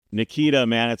Nikita,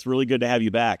 man, it's really good to have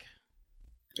you back.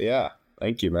 Yeah,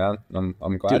 thank you, man. I'm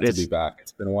Dude, glad to be back.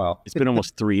 It's been a while. it's been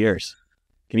almost 3 years.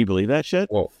 Can you believe that shit?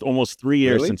 Whoa, Almost 3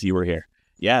 years really? since you were here.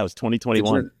 Yeah, it was Did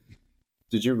 2021. you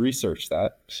did you research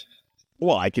that?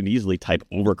 Well, I can easily type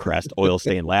Overcrest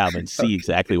Oilstainlab and see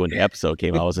exactly when the episode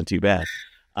came out. It wasn't too bad.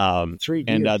 Three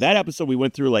And years. that episode, we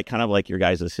went through like kind of like your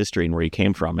guys' history and where you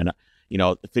came from. And,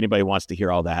 if anybody wants to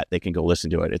hear all that, they can go listen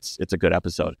to it. It's a good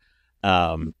episode.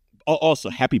 Also,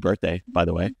 happy birthday, by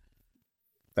the way.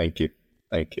 Thank you,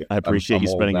 thank you. I appreciate I'm you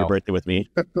old spending your now. birthday with me.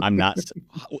 I'm not.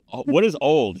 What is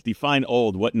old? Define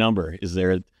old. What number is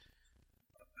there?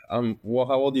 Well,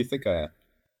 how old do you think I am?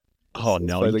 Oh, Let's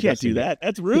no, play you the can't do guessing game. that.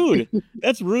 That's rude.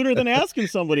 That's ruder than asking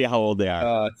somebody how old they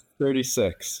are.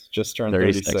 36. Just turned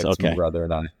 36. 36. My Okay. brother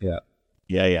and I. Yeah.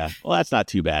 Yeah, yeah. Well, that's not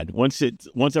too bad. Once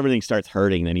everything starts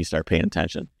hurting, then you start paying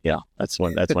attention. Yeah, that's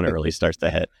when it really starts to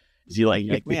hit. Is you're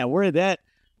like, man, where did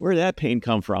that pain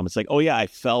come from? It's like, oh yeah, I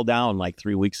fell down like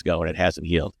 3 weeks ago and it hasn't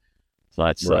healed. So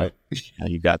that's Right.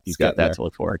 you've got getting that there. to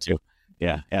look forward to.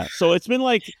 Yeah, yeah. So it's been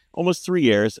like almost 3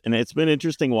 years, and it's been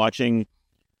interesting watching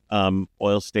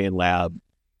Oilstainlab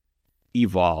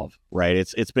evolve. Right.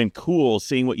 It's been cool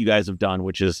seeing what you guys have done,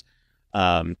 which is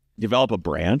develop a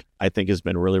brand. I think has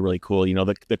been really, really cool.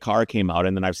 The car came out,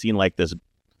 and then I've seen like this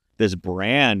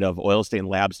brand of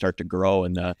Oilstainlab start to grow,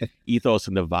 and the ethos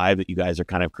and the vibe that you guys are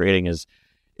kind of creating is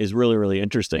really, really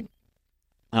interesting.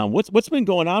 What's been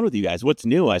going on with you guys? What's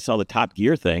new? I saw the Top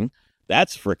Gear thing.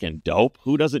 That's freaking dope.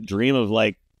 Who doesn't dream of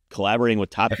like collaborating with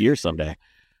Top Gear someday?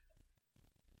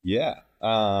 Yeah.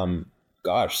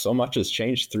 Gosh, so much has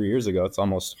changed 3 years ago. It's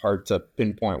almost hard to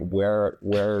pinpoint where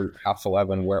half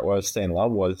 11, where it was staying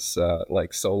love was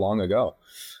like so long ago.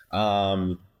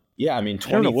 Yeah, I mean, I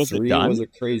don't know. Was it 23 was done?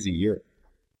 a crazy year.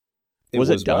 It Was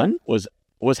it was what? done?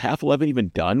 Was half 11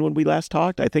 even done when we last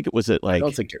talked? I think it was at I don't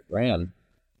like, think it ran.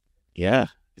 yeah,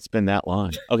 it's been that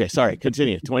long. Okay, sorry.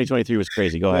 Continue. 2023 was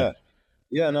crazy. Go ahead. Yeah.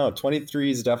 Yeah, no, 23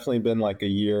 has definitely been like a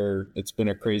year. It's been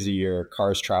a crazy year.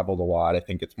 Cars traveled a lot. I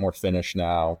think it's more finished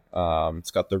now.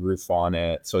 It's got the roof on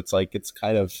it. So it's like, it's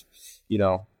kind of, you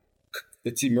know,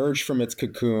 it's emerged from its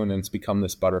cocoon and it's become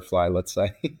this butterfly, let's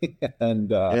say.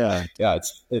 And Yeah. yeah,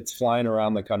 it's flying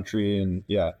around the country and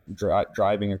yeah,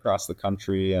 driving across the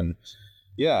country. And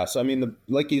yeah, so I mean,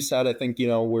 like you said, I think,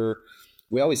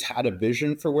 we always had a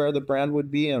vision for where the brand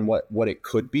would be and what it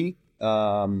could be.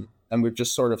 And we've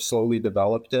just sort of slowly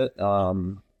developed it.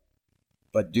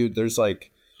 But dude, there's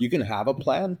like, you can have a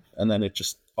plan and then it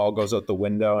just all goes out the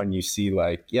window and you see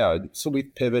like, yeah, so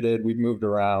we've pivoted, we've moved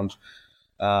around.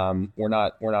 We're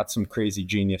not some crazy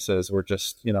geniuses. We're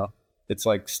just, it's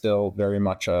like still very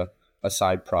much a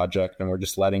side project and we're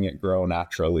just letting it grow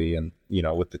naturally and,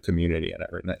 with the community and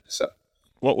everything. So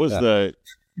What was yeah.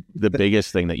 the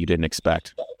biggest thing that you didn't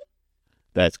expect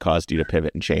that's caused you to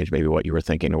pivot and change maybe what you were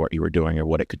thinking or what you were doing or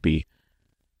what it could be?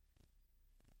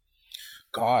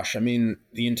 Gosh, I mean,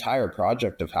 the entire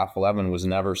project of Half 11 was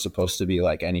never supposed to be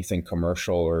like anything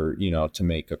commercial or, to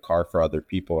make a car for other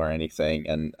people or anything.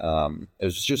 And it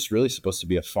was just really supposed to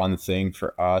be a fun thing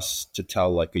for us to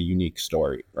tell like a unique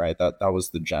story, right? That was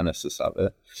the genesis of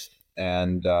it.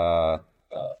 And the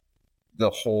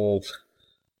whole,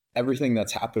 everything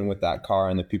that's happened with that car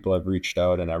and the people have reached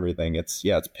out and everything, it's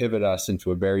pivoted us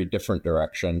into a very different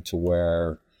direction to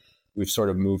where we've sort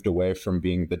of moved away from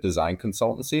being the design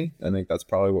consultancy. I think that's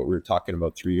probably what we were talking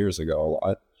about 3 years ago a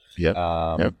lot. Yep.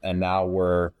 Yep. And now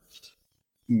we're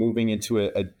moving into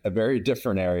a very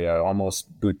different area,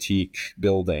 almost boutique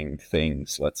building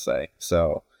things, let's say.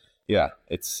 So yeah,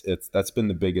 it's that's been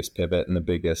the biggest pivot and the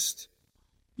biggest,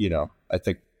 I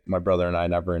think my brother and I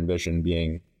never envisioned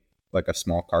being like a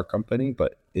small car company,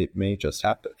 but it may just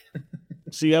happen.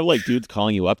 So you have like dudes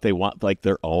calling you up. They want like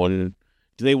their own.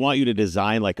 Do they want you to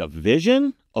design like a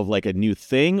vision of like a new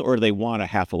thing, or do they want a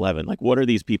half 11? Like, what are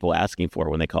these people asking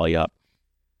for when they call you up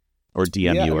or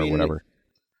DM Yeah, you I or mean, whatever?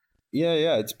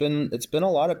 yeah. It's been a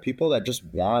lot of people that just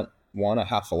want a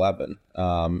half 11.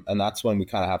 And that's when we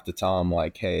kind of have to tell them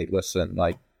like, hey, listen,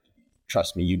 like,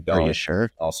 trust me, you Are you don't.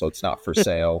 sure? Also, it's not for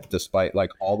sale, despite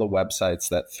like all the websites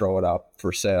that throw it up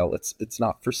for sale. It's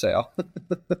not for sale.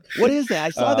 What is that? I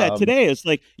saw that um, today. It's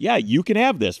like, yeah, you can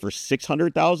have this for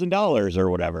 $600,000 or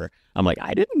whatever. I'm like,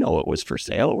 I didn't know it was for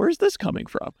sale. Where's this coming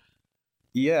from?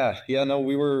 yeah, no,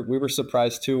 we were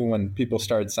surprised too when people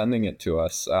started sending it to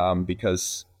us,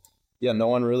 because yeah, no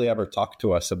one really ever talked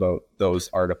to us about those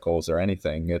articles or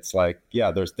anything. It's like,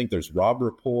 yeah, there's Rob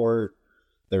Report,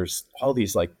 there's all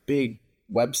these like big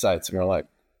websites, and we're like,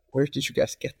 where did you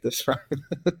guys get this from?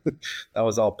 That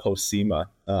was all post SEMA.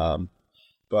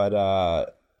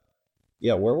 But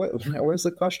Yeah, where's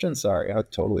the question? Sorry, I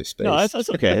totally No, spaced. that's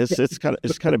okay. It's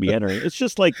kind of meandering. It's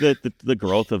just like the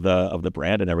growth of the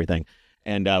brand and everything,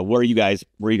 and where you guys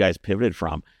pivoted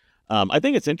from. I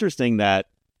think it's interesting that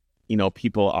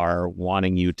people are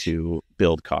wanting you to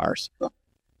build cars,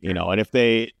 and if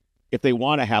they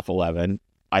want a half 11,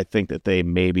 I think that they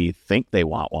maybe think they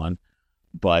want one,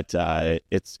 but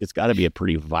it's got to be a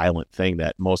pretty violent thing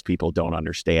that most people don't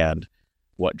understand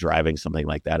what driving something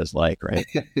like that is like, right?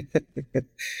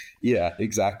 Yeah,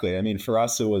 exactly. I mean, for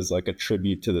us, it was like a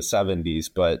tribute to the 70s,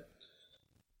 but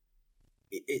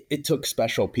it took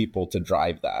special people to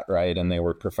drive that, right? And they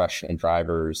were professional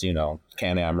drivers,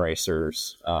 Can-Am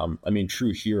racers. I mean,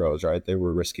 true heroes, right? They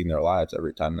were risking their lives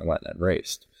every time they went and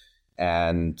raced.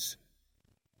 And,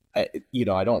 I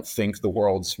don't think the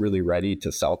world's really ready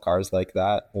to sell cars like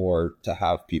that or to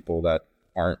have people that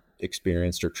aren't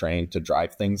experienced or trained to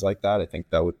drive things like that. I think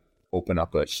that would open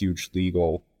up a huge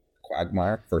legal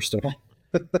quagmire, first of all.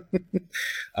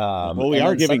 Well, we And are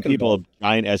then giving second of all, people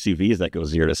giant SUVs that go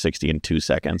 0 to 60 in 2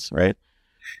 seconds, right?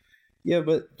 yeah,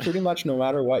 but pretty much no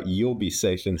matter what, you'll be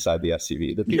safe inside the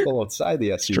SUV. The people outside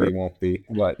the It's true. SUV won't be.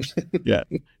 But Yeah,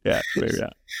 yeah, maybe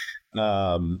not.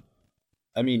 um,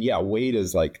 I mean, yeah, weight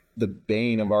is like the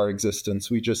bane of our existence.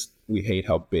 We hate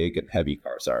how big and heavy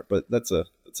cars are, but that's a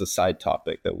side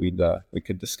topic that we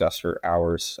could discuss for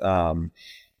hours.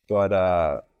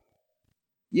 But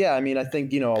Yeah, I mean, I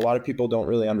think, a lot of people don't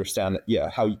really understand that, yeah,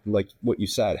 how, like what you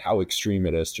said, how extreme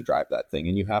it is to drive that thing.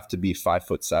 And you have to be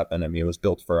 5'7". I mean, it was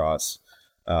built for us.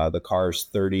 The car's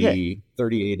Yeah,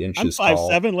 38 I'm inches five tall.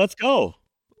 seven. Let's go.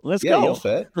 Let's Yeah, you'll go.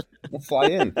 fit. We'll fly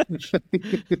in.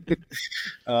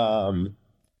 um,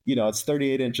 it's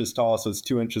 38 inches tall, so it's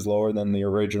 2 inches lower than the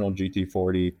original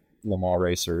GT40 Le Mans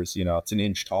racers. It's an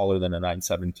inch taller than a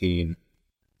 917.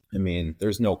 I mean,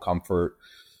 there's no comfort.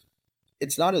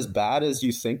 It's not as bad as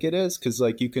you think it is because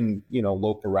like you can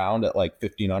lope around at like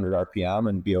 1500 rpm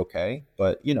and be okay,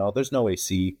 but there's no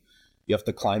AC. You have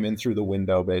to climb in through the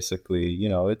window basically.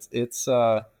 It's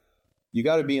you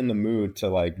got to be in the mood to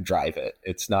like drive it.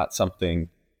 It's not something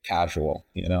casual.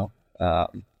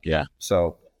 Yeah,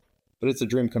 So but it's a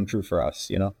dream come true for us.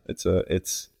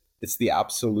 It's the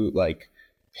absolute like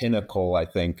pinnacle, I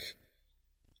think,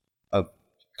 of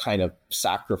kind of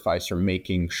sacrifice or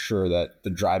making sure that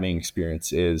the driving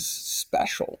experience is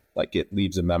special. Like it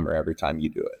leaves a memory every time you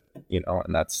do it.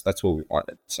 And that's what we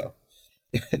wanted. So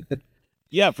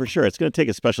yeah, for sure. It's going to take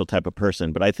a special type of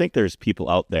person, but I think there's people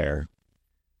out there.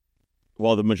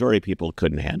 Well, the majority of people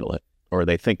couldn't handle it, or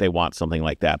they think they want something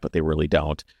like that, but they really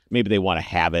don't. Maybe they want to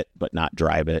have it, but not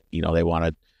drive it. They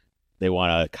want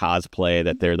to cosplay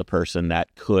that they're the person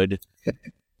that could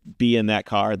be in that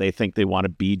car. They think they want to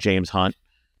be James Hunt,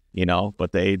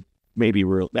 but they maybe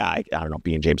I don't know,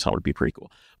 being James Hunt would be pretty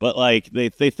cool. But like they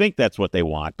think that's what they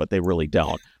want, but they really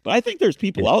don't. But I think there's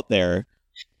people out there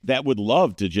that would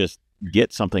love to just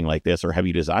get something like this or have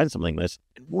you design something like this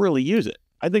and really use it.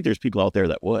 I think there's people out there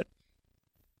that would.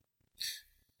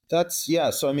 that's yeah.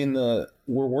 So I mean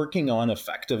we're working on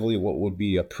effectively what would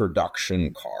be a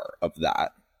production car of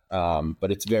that.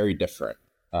 But it's very different.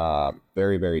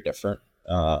 Very, very different.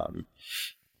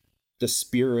 The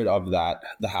spirit of that,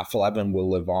 the half 11 will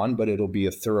live on, but it'll be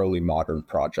a thoroughly modern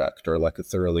project or like a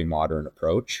thoroughly modern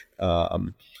approach.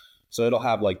 So it'll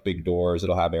have like big doors,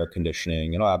 it'll have air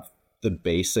conditioning, it'll have the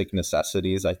basic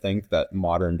necessities, I think, that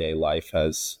modern day life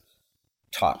has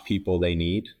taught people they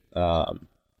need. At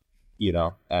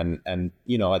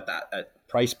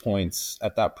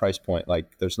that price point,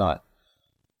 like there's not,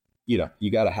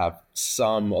 you got to have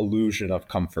some illusion of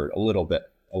comfort, a little bit.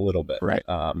 Right.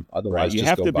 Right. Otherwise, You just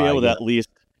have go to be buy, able to at least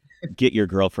get your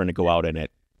girlfriend to go out in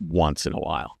it once in a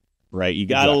while. Right. You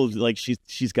got to exactly. like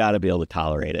she's got to be able to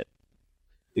tolerate it.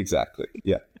 Exactly.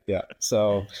 Yeah. Yeah.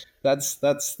 So that's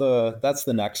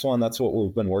the next one. That's what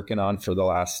we've been working on for the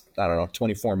last, I don't know,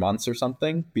 24 months or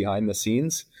something behind the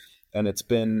scenes. And it's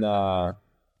been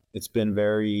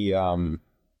very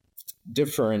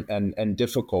different and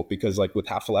difficult because like with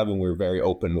half 11, we were very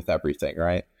open with everything.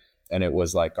 Right. And it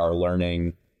was like our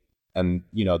learning, and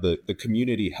the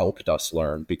community helped us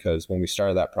learn because when we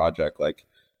started that project, like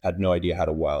had no idea how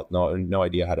to weld, no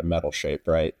idea how to metal shape,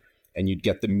 right? And you'd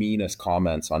get the meanest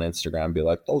comments on Instagram, be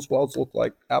like, those welds look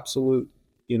like absolute,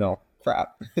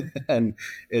 crap. And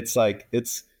it's like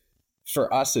it's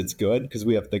for us, it's good because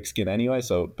we have thick skin anyway.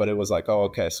 So, but it was like, oh,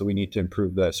 okay, so we need to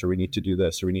improve this, or we need to do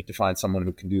this, or we need to find someone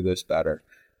who can do this better.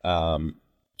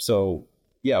 So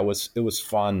yeah, it was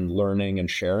fun learning and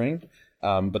sharing.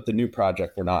 But the new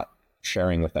project, we're not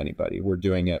sharing with anybody. We're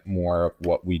doing it more of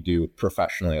what we do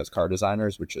professionally as car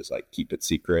designers, which is like keep it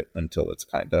secret until it's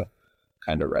kind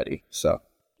of ready. So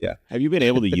Yeah. Have you been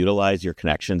able to utilize your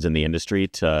connections in the industry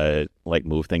to like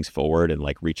move things forward and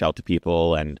like reach out to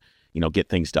people and, get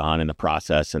things done in the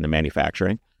process and the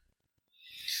manufacturing?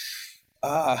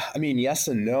 I mean, yes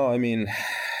and no. I mean,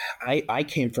 I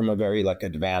came from a very like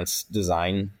advanced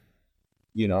design,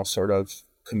 sort of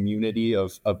community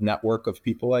of network of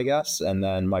people, I guess. And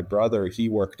then my brother, he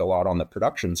worked a lot on the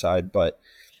production side, but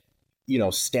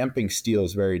stamping steel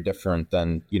is very different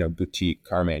than, boutique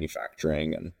car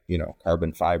manufacturing and,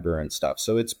 carbon fiber and stuff.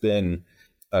 So it's been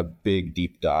a big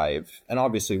deep dive. And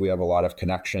obviously we have a lot of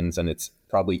connections, and it's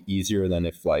probably easier than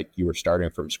if like you were starting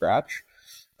from scratch.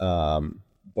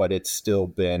 But it's still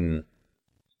been,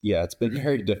 yeah, it's been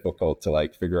very difficult to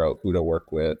like figure out who to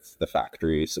work with, the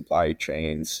factory, supply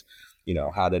chains,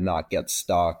 how to not get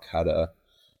stuck,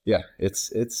 yeah,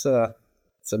 it's a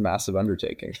massive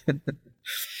undertaking.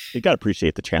 You got to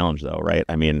appreciate the challenge though, right?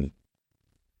 I mean,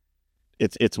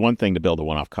 it's one thing to build a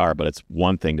one-off car, but it's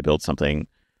one thing to build something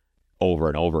over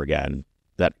and over again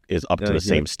that is up to the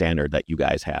same standard that you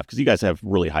guys have, because you guys have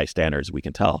really high standards, we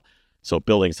can tell. So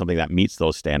building something that meets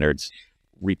those standards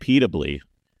repeatably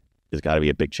has got to be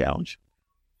a big challenge.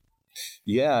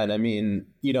 Yeah. And I mean,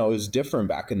 it was different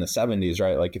back in the 70s,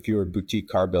 right? Like if you were a boutique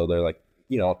car builder, like,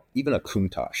 even a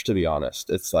Countach, to be honest,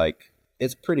 it's like,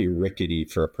 it's pretty rickety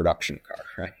for a production car,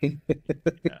 right?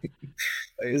 Yeah.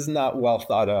 It's not well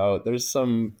thought out. There's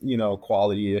some,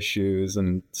 quality issues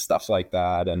and stuff like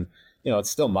that. And,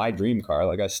 it's still my dream car.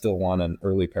 Like I still want an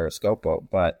early Periscopo,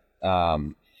 but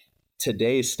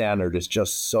today's standard is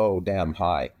just so damn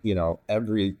high.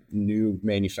 Every new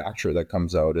manufacturer that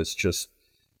comes out is just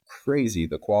crazy,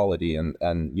 the quality and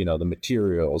the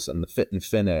materials and the fit and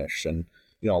finish. And,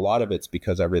 a lot of it's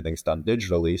because everything's done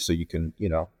digitally. So you can,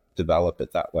 develop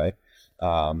it that way.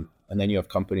 And then you have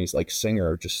companies like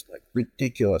Singer, just like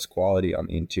ridiculous quality on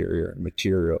the interior and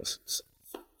materials. So,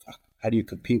 how do you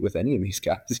compete with any of these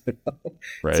guys?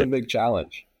 Right. It's a big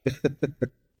challenge.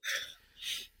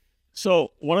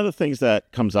 So one of the things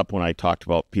that comes up when I talk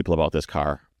to people about this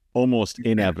car, almost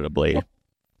inevitably,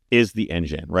 is the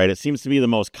engine, right? It seems to be the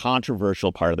most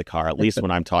controversial part of the car, at least when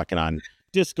I'm talking on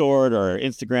Discord or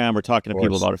Instagram or talking to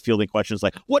people about it, fielding questions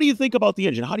like, what do you think about the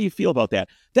engine? How do you feel about that?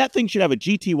 That thing should have a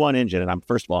GT1 engine. And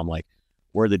first of all, I'm like,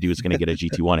 where the dude's going to get a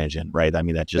GT1 engine, right? I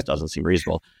mean, that just doesn't seem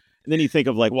reasonable. And then you think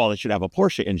of like, well, it should have a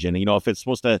Porsche engine.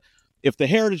 If the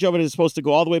heritage of it is supposed to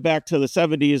go all the way back to the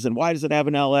 70s, and why does it have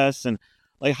an LS? And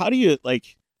like, how do you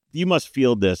must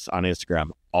field this on Instagram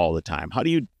all the time. How do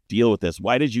you deal with this?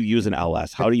 Why did you use an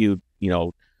LS? How do you,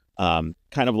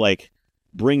 kind of like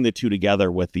bring the two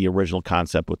together with the original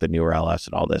concept with the newer LS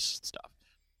and all this stuff?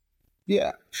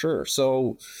 Yeah, sure.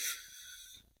 So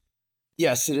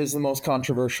yes, it is the most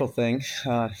controversial thing.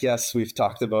 Yes, we've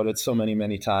talked about it so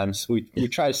many times. We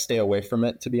try to stay away from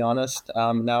it, to be honest,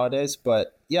 nowadays.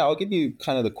 But yeah, I'll give you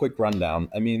kind of the quick rundown.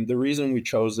 I mean, the reason we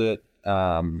chose it,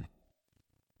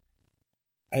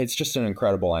 it's just an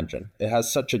incredible engine. It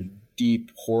has such a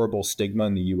deep, horrible stigma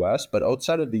in the US, but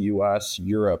outside of the US,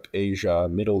 Europe, Asia,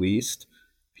 Middle East,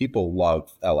 people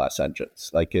love LS engines.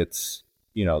 Like it's,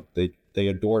 they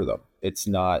adore them. It's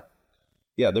not,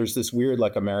 yeah, there's this weird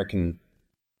like American,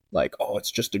 like, oh,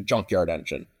 it's just a junkyard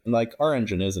engine. And like our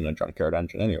engine isn't a junkyard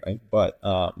engine anyway. But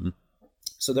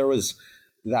so there was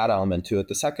that element to it.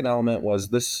 The second element was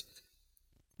this,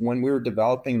 when we were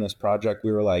developing this project,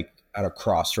 we were like at a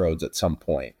crossroads at some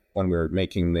point when we were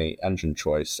making the engine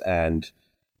choice. And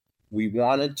we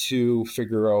wanted to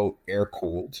figure out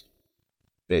air-cooled,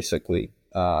 basically,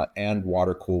 and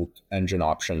water-cooled engine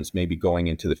options maybe going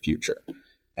into the future.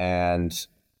 And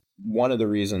one of the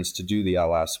reasons to do the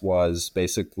LS was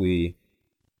basically,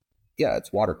 yeah,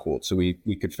 it's water cooled. So we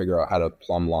could figure out how to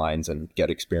plumb lines and get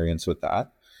experience with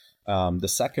that. The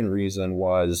second reason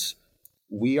was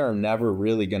we are never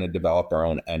really going to develop our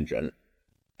own engine.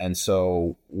 And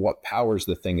so what powers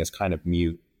the thing is kind of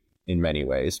mute in many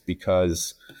ways,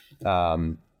 because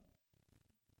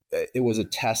it was a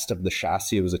test of the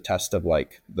chassis. It was a test of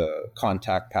like the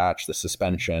contact patch, the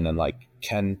suspension, and like,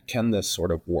 can this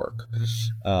sort of work?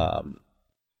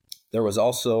 There was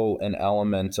also an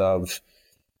element of,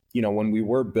 when we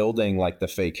were building like the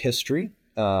fake history,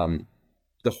 the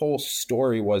whole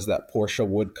story was that Porsche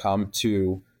would come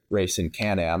to race in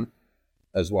Can-Am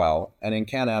as well. And in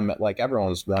Can-Am, like everyone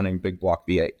was running big block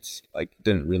V8s, like it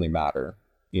didn't really matter,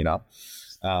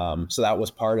 So that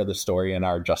was part of the story and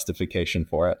our justification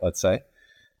for it, let's say.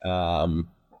 And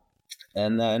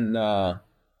then,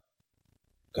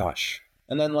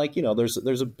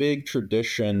 there's a big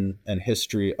tradition and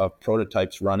history of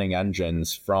prototypes running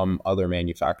engines from other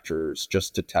manufacturers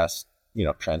just to test,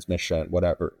 transmission, what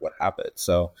have it.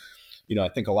 So, I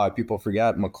think a lot of people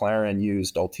forget McLaren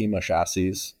used Ultima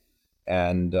chassis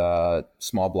and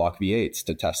small block V8s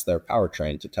to test their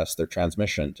powertrain, to test their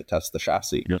transmission, to test the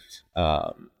chassis. Yep.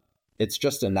 It's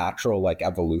just a natural like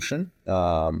evolution.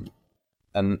 And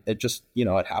it just,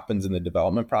 it happens in the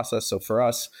development process. So for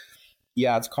us,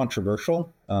 yeah, it's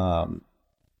controversial.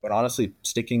 But honestly,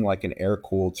 sticking like an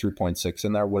air-cooled 3.6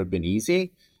 in there would have been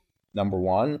easy. Number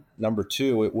one. Number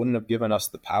two, it wouldn't have given us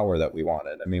the power that we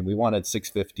wanted. I mean, we wanted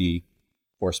 650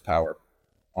 horsepower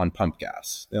on pump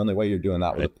gas. The only way you're doing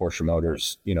that with a Porsche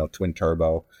motors, twin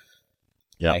turbo.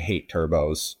 Yeah. I hate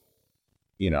turbos,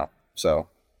 so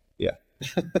yeah.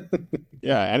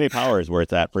 Yeah, any power is worth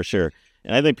that for sure.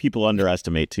 And I think people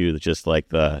underestimate too, just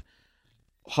like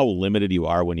how limited you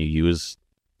are when you use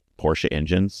Porsche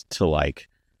engines to like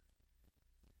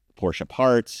Porsche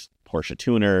parts, Porsche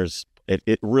tuners.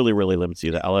 It really, really limits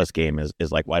you. The LS game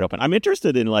is like wide open. I'm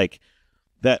interested in like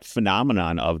that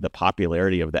phenomenon of the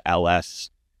popularity of the LS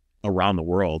around the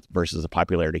world versus the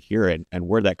popularity here and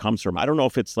where that comes from. I don't know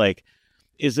if it's like,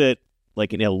 is it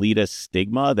like an elitist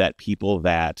stigma that people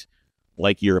that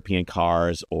like European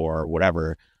cars or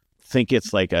whatever think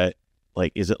it's like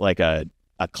is it like a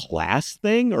class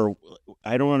thing? Or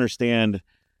I don't understand.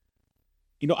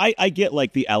 I get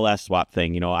like the LS swap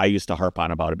thing. I used to harp on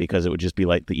about it because it would just be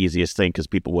like the easiest thing because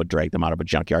people would drag them out of a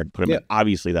junkyard and put them in.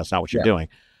 Obviously, that's not what you're doing.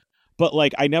 But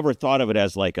like, I never thought of it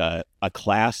as like a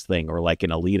class thing or like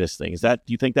an elitist thing. Do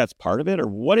you think that's part of it? Or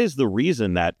what is the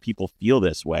reason that people feel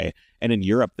this way? And in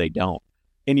Europe, they don't.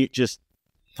 And you just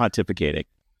pontificating.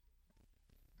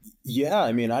 Yeah,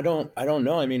 I mean, I don't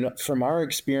know. I mean, from our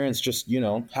experience, just,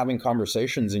 having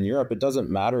conversations in Europe, it doesn't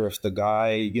matter if the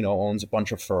guy, owns a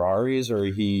bunch of Ferraris or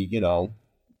he,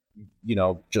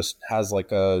 just has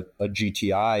like a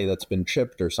GTI that's been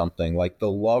chipped or something. Like the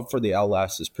love for the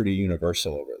LS is pretty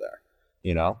universal over there,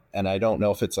 and I don't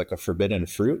know if it's like a forbidden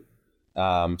fruit.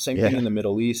 Same thing in the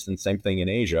Middle East and same thing in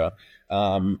Asia.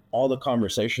 All the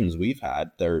conversations we've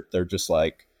had, they're just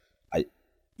like,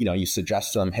 you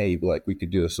suggest to them, hey, like we could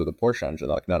do this with a Porsche engine.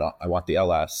 They're like, no, I want the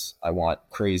LS. I want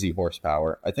crazy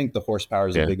horsepower. I think the horsepower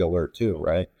is a big alert too,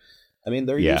 right? I mean,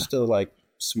 they're used to like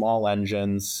small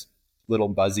engines, little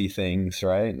buzzy things,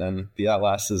 right? And then the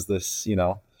LS is this,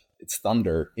 it's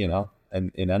thunder,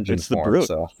 and in engine it's form. The brute.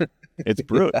 So it's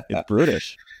brute. It's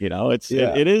brutish.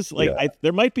 It is like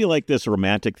there might be like this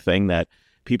romantic thing that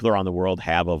people around the world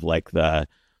have of like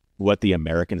what the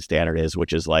American standard is,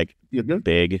 which is like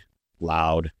big,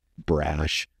 loud,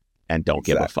 brash, and don't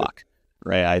give a fuck,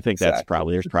 right? I think there's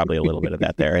probably a little bit of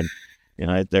that there, and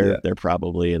they're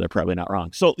probably not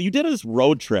wrong. So you did this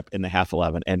road trip in the half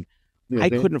 11, and I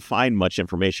couldn't find much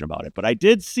information about it, but I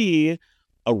did see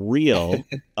a reel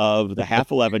of the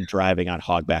half 11 driving on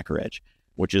Hogback Ridge,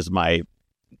 which is I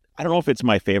don't know if it's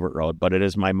my favorite road, but it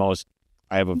is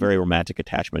I have a very romantic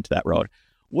attachment to that road.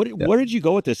 Where did you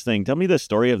go with this thing? Tell me the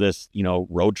story of this,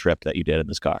 road trip that you did in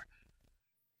this car.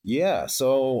 Yeah,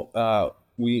 so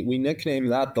we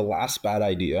nicknamed that the last bad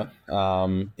idea.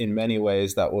 In many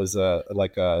ways, that was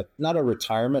not a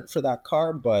retirement for that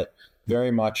car, but very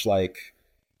much like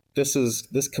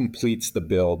this completes the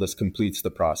build, this completes the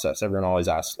process. Everyone always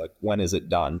asks, like, when is it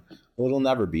done? Well, it'll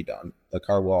never be done. The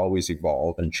car will always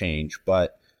evolve and change,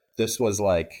 but this was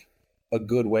like a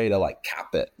good way to like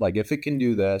cap it. Like if it can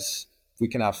do this, we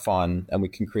can have fun and we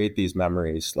can create these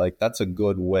memories. Like that's a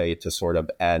good way to sort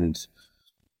of end,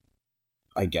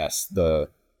 I guess,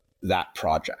 that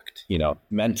project,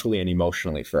 mentally and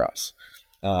emotionally for us.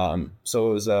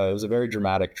 So it was a very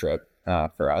dramatic trip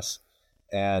for us,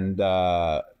 and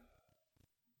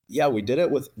we did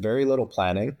it with very little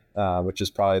planning, which is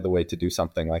probably the way to do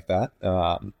something like that.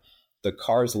 The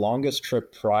car's longest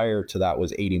trip prior to that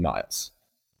was 80 miles,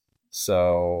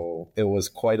 so it was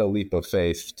quite a leap of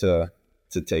faith to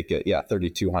take it.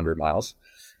 3,200 miles.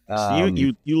 So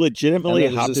you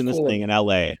legitimately hopped in this thing in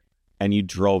LA. And you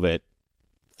drove it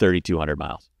 3,200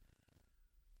 miles.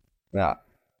 Yeah.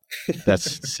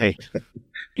 That's insane.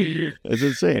 It's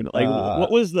insane. Like,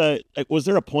 what was was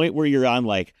there a point where you're on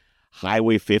like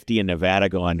Highway 50 in Nevada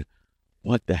going,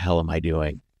 what the hell am I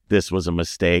doing? This was a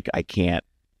mistake. I can't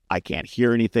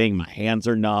hear anything. My hands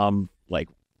are numb. Like,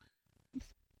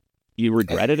 you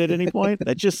regret it at any point?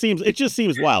 It just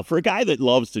seems wild. For a guy that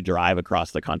loves to drive across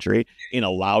the country in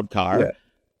a loud car,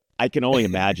 I can only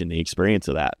imagine the experience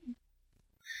of that.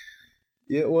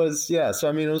 It was, so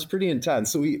I mean, it was pretty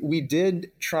intense. So we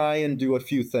did try and do a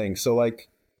few things. So like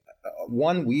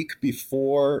 1 week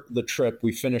before the trip,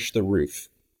 we finished the roof.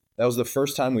 That was the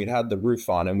first time we'd had the roof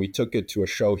on, and we took it to a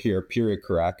show here, Period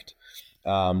Correct,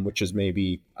 which is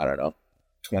maybe, I don't know,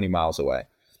 20 miles away.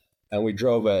 And we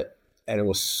drove it, and it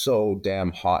was so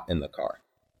damn hot in the car.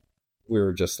 We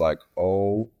were just like,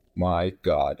 oh my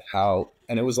God, how?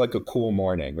 And it was like a cool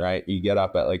morning, right? You get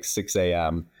up at like 6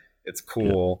 a.m. It's Yeah.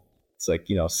 cool. It's like,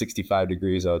 65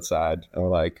 degrees outside, and we're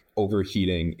like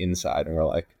overheating inside. And we're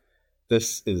like,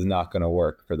 this is not going to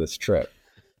work for this trip.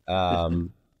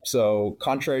 So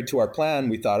contrary to our plan,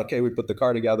 we thought, okay, we put the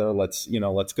car together. Let's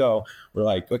go. We're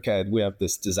like, okay, we have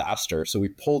this disaster. So we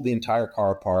pulled the entire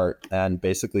car apart and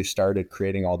basically started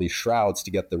creating all these shrouds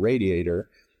to get the radiator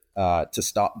to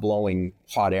stop blowing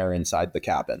hot air inside the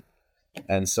cabin.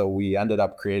 And so we ended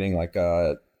up creating like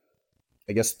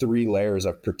I guess 3 layers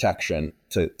of protection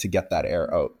to get that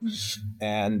air out.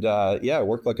 And it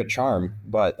worked like a charm,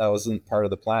 but that wasn't part of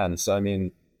the plan. So, I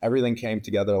mean, everything came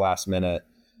together last minute.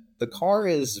 The car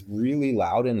is really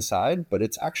loud inside, but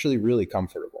it's actually really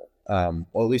comfortable. Well,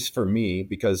 at least for me,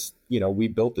 because, we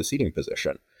built the seating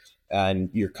position and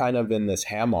you're kind of in this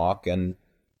hammock. And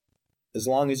as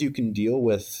long as you can deal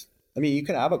with, you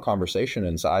can have a conversation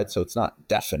inside, so it's not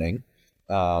deafening.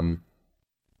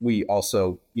 We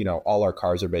also, all our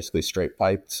cars are basically straight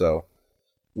piped. So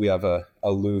we have a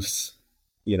loose,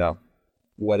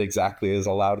 what exactly is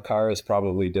a loud car is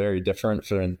probably very different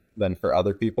than for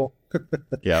other people.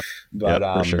 Yeah. But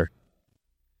for sure.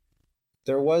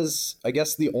 There was, I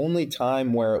guess, the only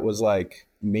time where it was like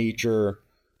major,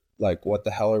 like, what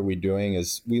the hell are we doing,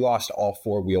 is we lost all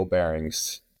 4 wheel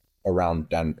bearings around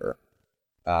Denver.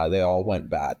 They all went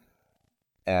bad.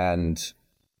 And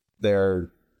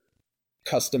they're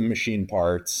custom machine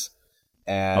parts.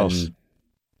 And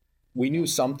we knew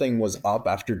something was up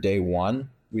after day 1.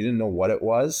 We didn't know what it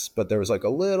was, but there was like a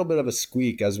little bit of a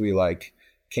squeak as we like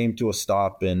came to a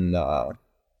stop in, I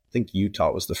think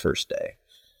Utah was the first day.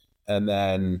 And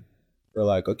then we're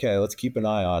like, okay, let's keep an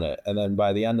eye on it. And then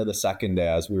by the end of the second day,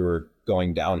 as we were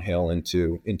going downhill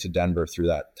into Denver through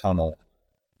that tunnel,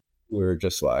 we were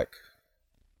just like,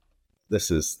 this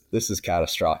is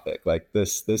catastrophic. Like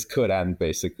this could end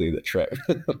basically the trip.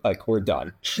 Like, we're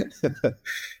done.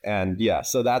 And yeah,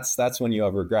 so that's when you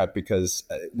have regret, because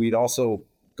we'd also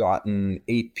gotten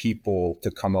 8 people to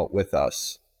come out with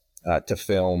us to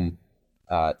film,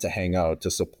 to hang out, to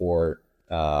support.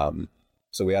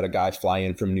 So we had a guy fly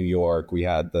in from New York. We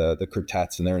had the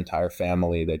Quartets and their entire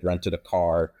family. They'd rented a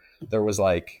car. There was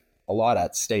like a lot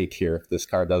at stake here. If this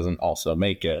car doesn't also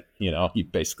make it, you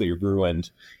basically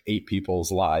ruined 8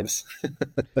 people's lives.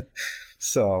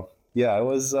 So yeah, it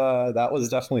was, that was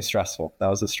definitely stressful. That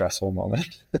was a stressful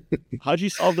moment. How'd you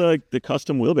solve the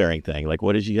custom wheel bearing thing? Like,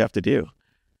 what did you have to do?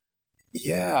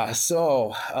 Yeah.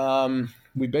 So,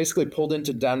 we basically pulled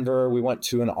into Denver. We went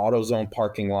to an AutoZone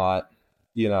parking lot,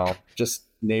 just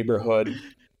neighborhood,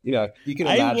 you can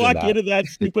imagine I walk that. into that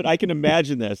stupid, I can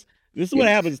imagine this. This is what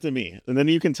happens to me. And then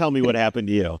you can tell me what happened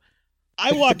to you.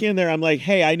 I walk in there. I'm like,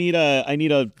 hey, I need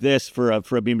a this for a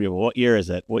BMW. What year is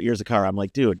it? What year's the car? I'm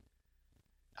like, dude,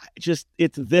 it's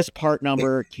this part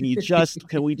number. Can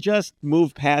we just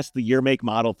move past the year, make,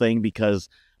 model thing? Because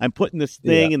I'm putting this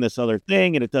thing and this other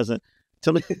thing, and it doesn't.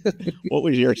 Tell me, what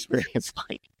was your experience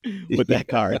like with that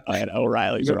car at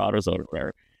O'Reilly's or AutoZone or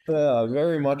whatever?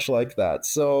 Very much like that.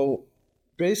 So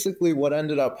basically what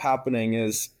ended up happening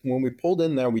is when we pulled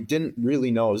in there, we didn't really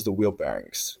know it was the wheel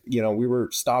bearings. We were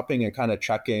stopping and kind of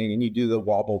checking, and you do the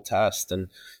wobble test and,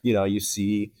 you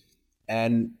see,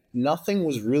 and nothing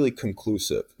was really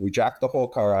conclusive. We jacked the whole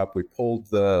car up. We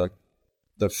pulled the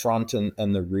front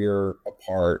and the rear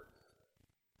apart,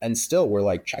 and still we're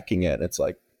like checking it. It's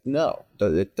like, no,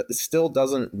 it still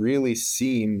doesn't really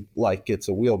seem like it's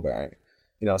a wheel bearing.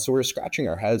 So we're scratching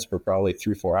our heads for probably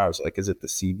 3-4 hours. Like, is it the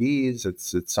CVs?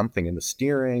 It's something in the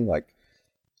steering, like,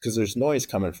 because there's noise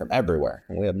coming from everywhere,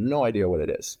 and we have no idea what it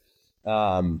is.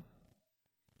 And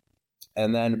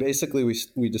then basically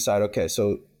we decide, okay,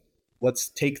 so let's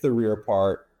take the rear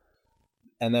apart.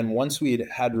 And then once we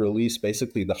had released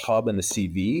basically the hub and the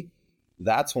CV,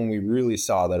 that's when we really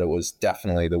saw that it was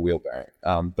definitely the wheel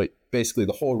bearing. But basically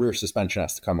the whole rear suspension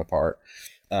has to come apart.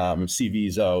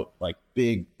 CV's out, like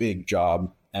big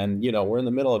job. And, we're in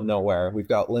the middle of nowhere. We've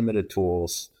got limited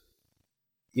tools.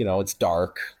 It's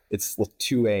dark. It's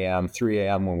 2 a.m., 3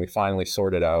 a.m. when we finally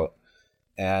sort it out.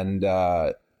 And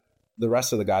the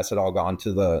rest of the guys had all gone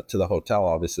to the hotel,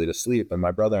 obviously, to sleep. And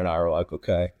my brother and I were like,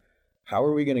 okay, how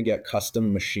are we going to get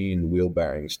custom machined wheel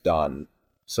bearings done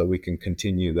so we can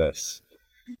continue this?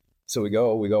 So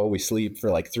we sleep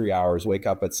for like 3 hours, wake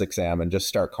up at 6 a.m. and just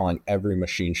start calling every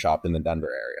machine shop in the Denver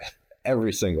area,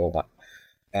 every single one.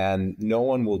 And no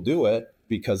one will do it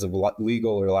because of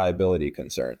legal or liability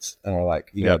concerns. And we're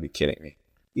like, you gotta be kidding me.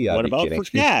 What about for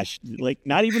cash? Like,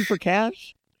 not even for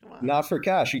cash? not for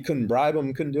cash. You couldn't bribe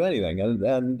him, couldn't do anything.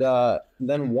 And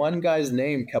then one guy's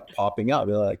name kept popping up.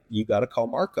 They're like, you got to call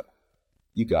Marco.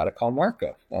 You got to call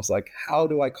Marco. I was like, how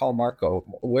do I call Marco?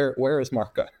 Where is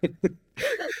Marco?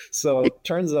 So it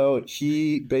turns out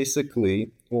he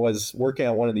basically was working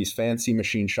at one of these fancy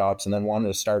machine shops and then wanted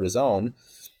to start his own.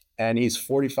 And he's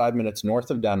 45 minutes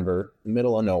north of Denver,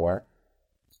 middle of nowhere.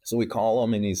 So we call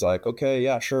him and he's like, okay,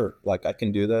 yeah, sure. Like, I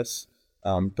can do this.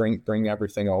 Bring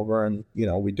everything over, and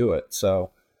we do it.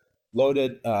 So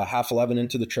loaded 11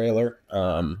 into the trailer,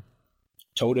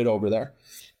 towed it over there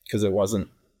because it wasn't,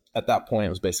 at that point, it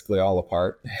was basically all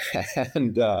apart.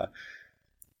 And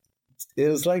it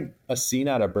was like a scene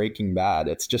out of Breaking Bad.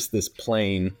 It's just this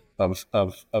plain of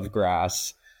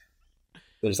grass.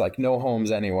 There's like no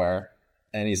homes anywhere.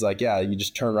 And he's like, yeah, you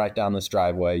just turn right down this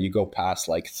driveway. You go past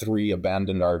like 3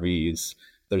 abandoned RVs.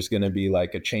 There's going to be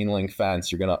like a chain link fence.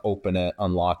 You're going to open it,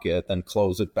 unlock it, then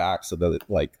close it back so that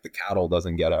like the cattle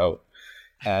doesn't get out.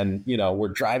 And, we're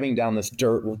driving down this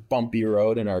dirt bumpy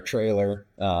road in our trailer.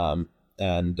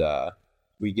 And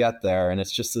we get there and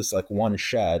it's just this like one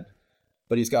shed,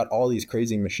 but he's got all these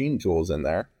crazy machine tools in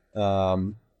there.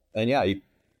 And yeah,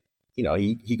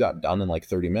 he got done in like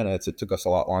 30 minutes. It took us a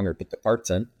lot longer to put the parts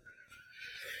in.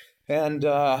 And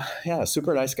yeah,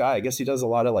 super nice guy. I guess he does a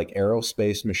lot of like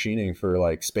aerospace machining for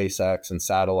like SpaceX and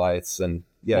satellites. And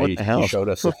yeah, he showed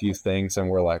us a few things and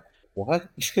we're like, what?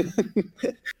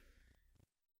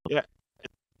 Yeah.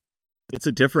 It's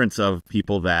a difference of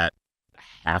people that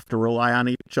have to rely on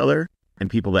each other and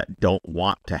people that don't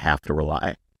want to have to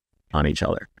rely on each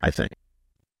other, I think.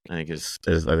 I think is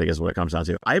what it comes down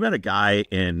to. I met a guy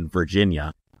in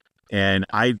Virginia and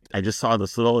I just saw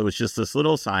it was just this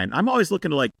little sign. I'm always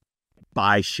looking to like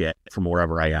buy shit from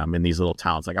wherever I am in these little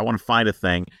towns. Like I want to find a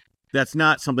thing that's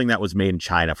not something that was made in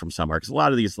China from somewhere. Because a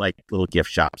lot of these like little gift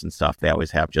shops and stuff, they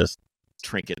always have just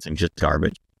trinkets and just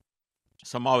garbage.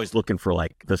 So I'm always looking for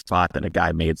like the spot that a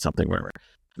guy made something, whatever.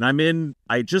 And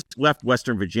I just left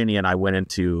Western Virginia and I went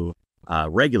into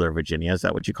regular Virginia. Is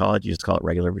that what you call it? You just call it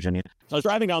regular Virginia? So I was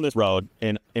driving down this road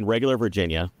in regular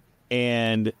Virginia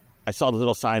and I saw the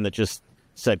little sign that just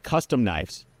said custom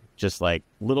knives. Just like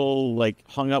little, like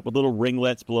hung up with little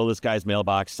ringlets below this guy's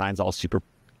mailbox. Sign's all super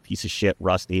piece of shit,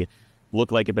 rusty.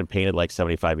 Looked like it'd been painted like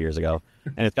 75 years ago.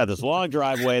 And it's got this long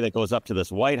driveway that goes up to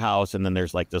this White House. And then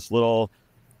there's like this little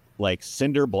like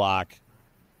cinder block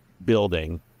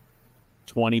building,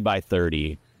 20 by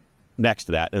 30 next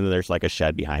to that. And then there's like a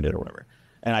shed behind it or whatever.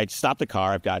 And I stopped the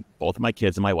car. I've got both of my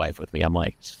kids and my wife with me. I'm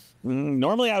like,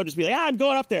 normally I would just be like, I'm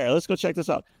going up there. Let's go check this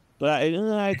out. But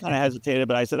I kind of hesitated,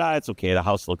 but I said, it's okay. The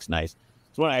house looks nice.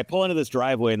 So when I pull into this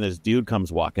driveway and this dude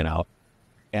comes walking out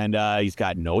and he's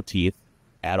got no teeth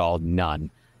at all,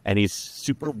 none. And he's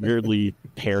super weirdly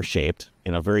pear-shaped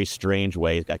in a very strange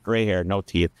way. He's got gray hair, no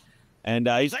teeth. And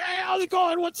he's like, hey, how's it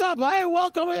going? What's up? Hey,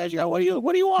 welcome. What do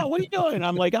you want? What are you doing? And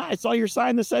I'm like, I saw your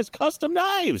sign that says custom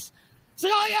knives. He's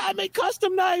like, oh yeah, I make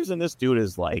custom knives. And this dude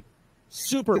is like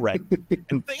super red.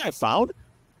 And the thing I found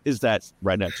is that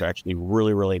rednecks are actually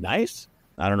really, really nice.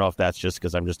 I don't know if that's just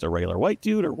because I'm just a regular white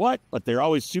dude or what, but they're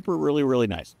always super, really, really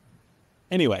nice.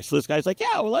 Anyway, so this guy's like,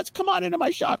 yeah, well, let's come on into my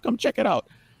shop. Come check it out.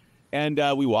 And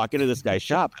we walk into this guy's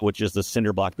shop, which is the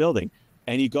cinder block building.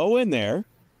 And you go in there,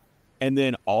 and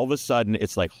then all of a sudden,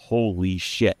 it's like, holy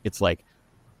shit. It's like,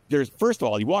 first of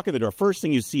all, you walk in the door, first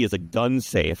thing you see is a gun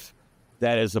safe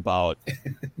that is about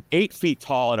 8 feet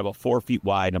tall and about 4 feet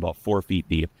wide and about 4 feet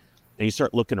deep. And you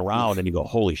start looking around and you go,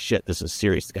 holy shit, this is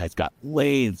serious. The guy's got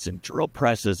lathes and drill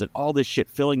presses and all this shit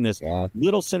filling this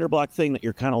little cinder block thing that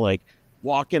you're kind of like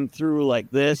walking through like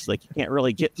this. Like you can't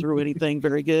really get through anything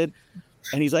very good.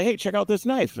 And he's like, hey, check out this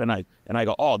knife. And I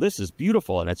go, oh, this is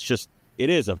beautiful. And it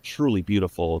is a truly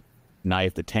beautiful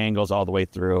knife. The tang goes all the way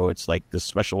through. It's like this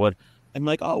special wood. I'm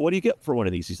like, oh, what do you get for one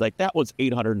of these? He's like, that one's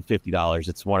 $850.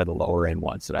 It's one of the lower end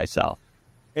ones that I sell.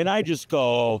 And I just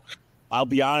go, I'll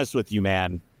be honest with you,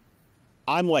 man.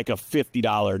 I'm like a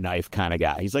 $50 knife kind of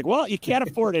guy. He's like, well, you can't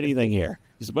afford anything here.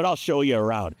 He said, but I'll show you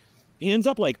around. He ends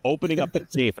up like opening up the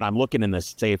safe, and I'm looking in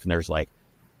this safe, and there's like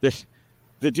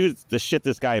the shit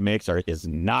this guy makes is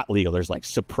not legal. There's like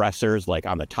suppressors like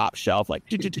on the top shelf, like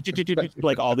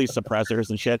like all these suppressors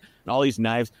and shit, and all these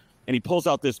knives. And he pulls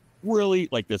out this really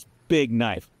like this big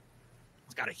knife.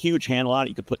 It's got a huge handle on it.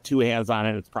 You could put 2 hands on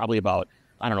it. It's probably about,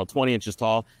 20 inches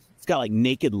tall. It's got like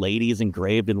naked ladies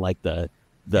engraved in like the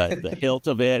hilt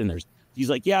of it. And he's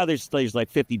like, yeah, there's like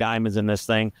 50 diamonds in this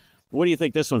thing. What do you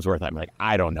think this one's worth? I'm like,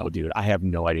 I don't know, dude. I have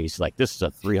no idea. He's like, this is a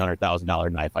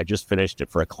 $300,000 knife. I just finished it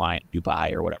for a client in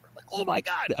Dubai or whatever. I'm like, oh my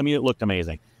God. I mean, it looked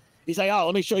amazing. He's like, oh,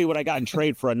 let me show you what I got in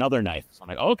trade for another knife. So I'm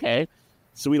like, okay.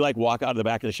 So we like walk out of the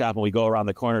back of the shop and we go around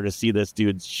the corner to see this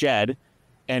dude's shed.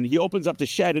 And he opens up the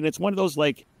shed and it's one of those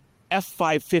like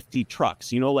F550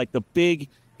 trucks, like the big,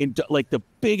 like the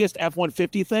biggest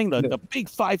F-150 thing, the big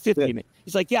 550. Yeah.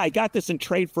 He's like, yeah, I got this in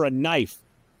trade for a knife.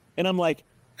 And I'm like,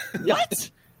 what?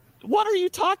 What are you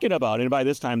talking about? And by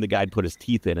this time, the guy put his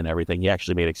teeth in and everything. He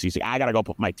actually made excuses. I got to go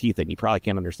put my teeth in. You probably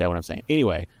can't understand what I'm saying.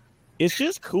 Anyway, it's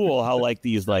just cool how like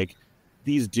these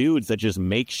dudes that just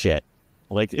make shit.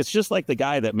 Like, it's just like the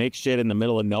guy that makes shit in the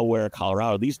middle of nowhere,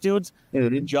 Colorado. These dudes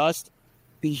just,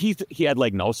 he had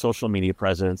like no social media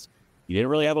presence. He didn't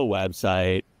really have a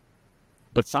website.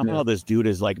 But somehow this dude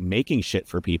is like making shit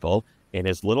for people in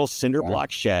his little cinder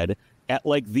block shed at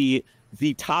like the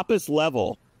toppest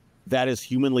level that is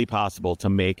humanly possible to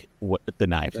make the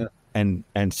knife and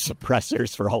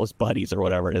suppressors for all his buddies or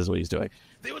whatever it is what he's doing.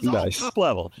 It was all top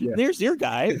level. Yeah. There's your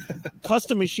guy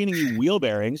custom machining you wheel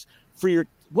bearings for your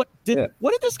what did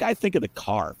this guy think of the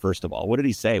car? First of all, what did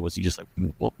he say? Was he just like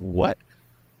what?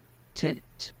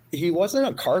 He wasn't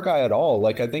a car guy at all.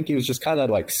 Like, I think he was just kind of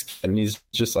like, and he's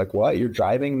just like, what? You're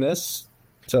driving this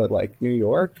to like New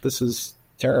York? This is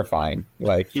terrifying.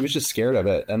 Like, he was just scared of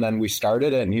it. And then we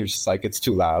started it and he was just like, it's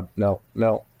too loud. No,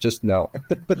 just no.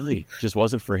 Really? Just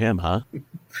wasn't for him, huh?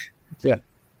 Yeah.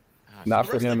 Not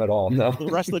for him at all. No. The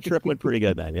rest of the trip went pretty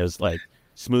good then. It was like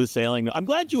smooth sailing. I'm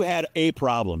glad you had a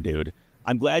problem, dude.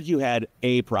 I'm glad you had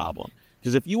a problem.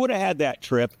 Because if you would have had that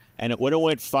trip and it would have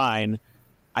went fine,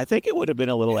 I think it would have been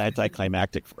a little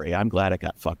anticlimactic for you. I'm glad it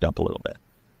got fucked up a little bit.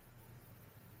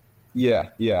 Yeah.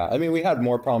 I mean, we had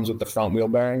more problems with the front wheel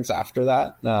bearings after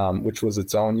that, which was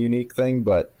its own unique thing.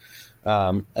 But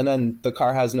and then the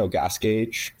car has no gas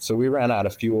gauge, so we ran out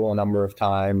of fuel a number of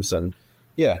times. And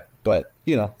but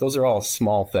those are all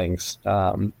small things.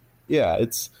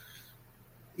 It's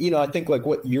I think like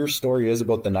what your story is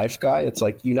about the knife guy, it's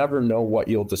like you never know what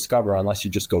you'll discover unless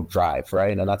you just go drive,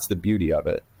 right? And that's the beauty of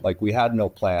it. Like, we had no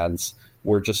plans.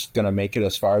 We're just going to make it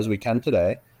as far as we can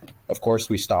today. Of course,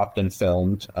 we stopped and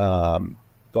filmed.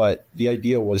 But the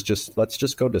idea was just, let's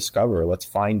just go discover. Let's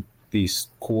find these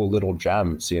cool little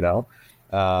gems, and,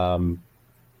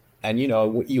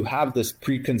 you have this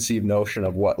preconceived notion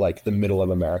of what like the middle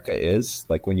of America is.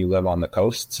 Like, when you live on the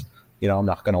coasts, I'm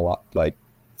not going to like,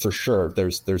 for sure,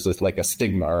 there's this like a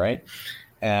stigma, right?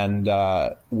 And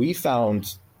we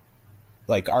found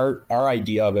like our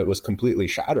idea of it was completely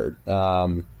shattered.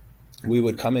 We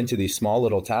would come into these small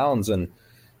little towns, and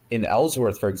in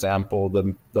Ellsworth, for example,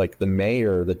 the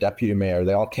mayor, the deputy mayor,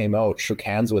 they all came out, shook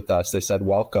hands with us. They said,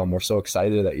 welcome. We're so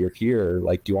excited that you're here.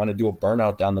 Like, do you want to do a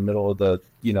burnout down the middle of the,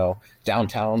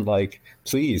 downtown? Like,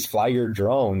 please fly your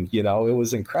drone. It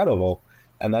was incredible.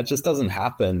 And that just doesn't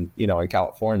happen, in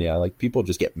California. Like, people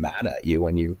just get mad at you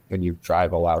when you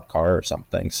drive a loud car or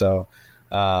something. So,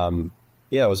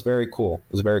 it was very cool.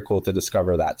 It was very cool to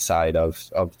discover that side of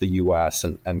the U.S.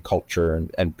 and culture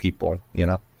and people,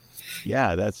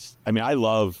 Yeah, I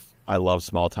love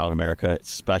small town America.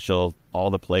 It's special. All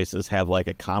the places have like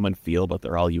a common feel, but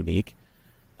they're all unique.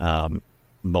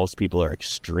 Most people are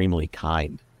extremely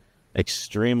kind.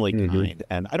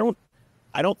 And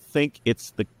I don't think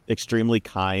it's the extremely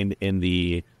kind in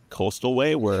the coastal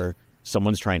way where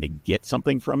someone's trying to get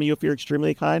something from you if you're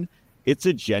extremely kind. It's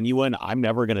a genuine, I'm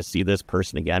never going to see this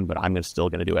person again, but I'm still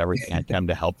going to do everything I can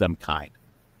to help them kind.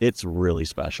 It's really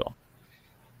special.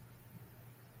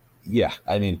 Yeah,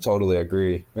 I mean, totally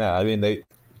agree. Yeah, I mean, the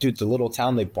little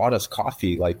town, they bought us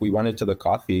coffee. Like, we went into the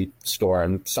coffee store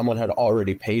and someone had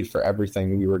already paid for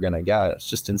everything we were going to get. It's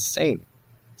just insane.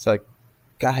 It's like,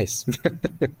 guys,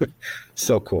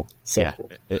 so cool.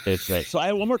 Cool. It's great. So I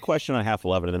have one more question on Half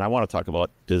 11, and then I want to talk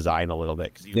about design a little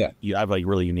bit, because you have a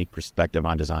really unique perspective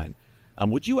on design.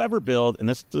 Would you ever build, and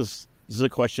this is a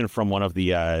question from one of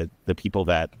the people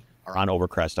that are on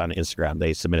Overcrest on Instagram.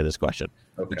 They submitted this question.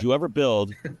 Okay. Would you ever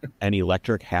build an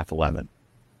electric Half 11?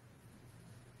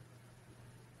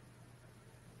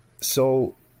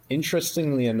 So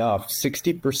interestingly enough,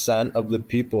 60% of the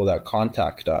people that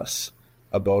contact us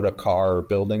about a car or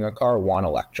building a car want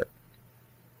electric.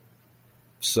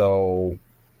 So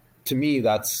to me,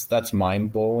 that's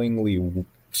mind-blowingly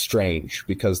strange,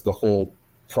 because the whole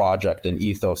project and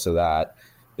ethos of that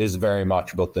is very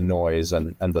much about the noise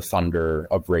and the thunder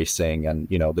of racing and,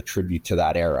 the tribute to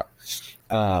that era.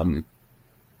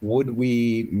 Would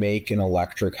we make an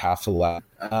electric Half 11?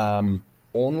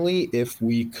 Only if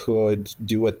we could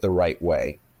do it the right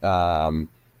way.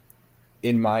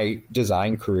 In my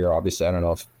design career, obviously, I don't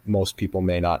know if most people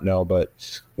may not know, but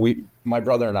my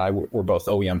brother and I were both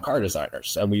OEM car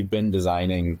designers, and we've been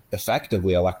designing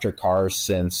effectively electric cars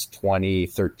since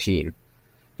 2013. I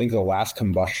think the last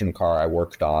combustion car I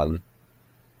worked on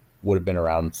would have been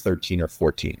around 13 or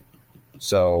 14.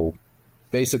 So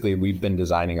basically, we've been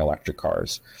designing electric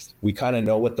cars. We kind of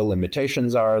know what the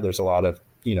limitations are. There's a lot of,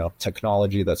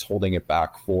 technology that's holding it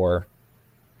back for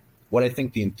what I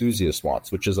think the enthusiast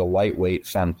wants, which is a lightweight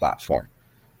fan platform,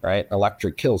 right?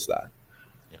 Electric kills that.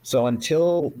 Yeah. So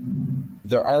until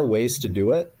there are ways to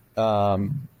do it,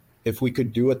 if we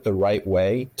could do it the right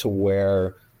way to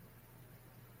where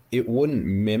it wouldn't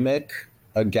mimic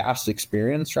a gas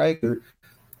experience, right?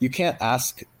 You can't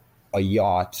ask a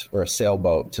yacht or a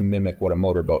sailboat to mimic what a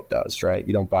motorboat does, right?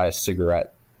 You don't buy a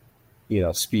cigarette,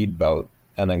 speedboat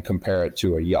and then compare it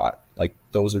to a yacht. Like,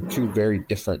 those are two very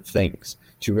different things,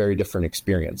 two very different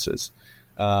experiences.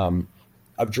 I've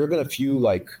driven a few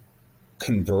like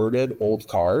converted old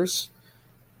cars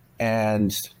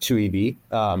and to EV.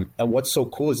 And what's so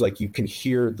cool is like you can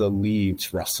hear the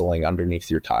leaves rustling underneath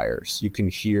your tires. You can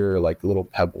hear like little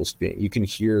pebbles you can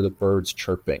hear the birds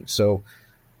chirping. So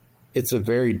it's a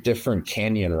very different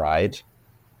canyon ride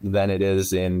than it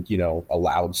is in, a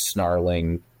loud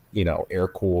snarling,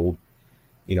 air-cooled,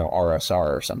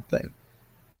 RSR or something.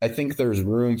 I think there's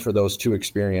room for those two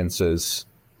experiences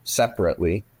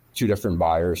separately, two different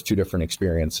buyers, two different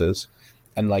experiences,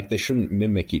 and like they shouldn't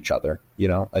mimic each other.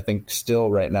 I think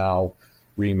still right now,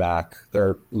 Rimac,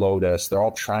 they're Lotus, they're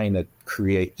all trying to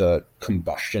create the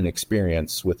combustion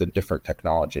experience with a different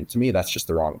technology. And to me, that's just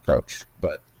the wrong approach.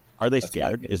 But are they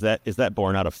scared? Is that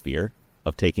born out of fear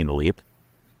of taking the leap?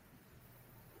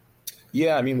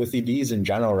 Yeah, I mean, with EVs in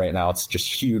general right now, it's just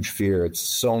huge fear. It's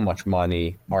so much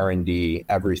money, R&D,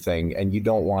 everything, and you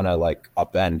don't want to like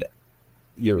upend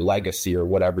your legacy or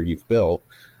whatever you've built.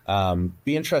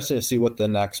 Be interested to see what the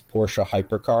next Porsche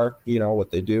hypercar,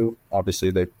 what they do.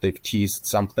 Obviously, they've teased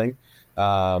something.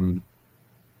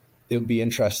 It would be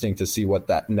interesting to see what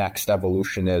that next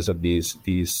evolution is of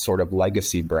these sort of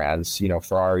legacy brands.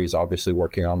 Ferrari's obviously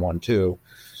working on one too.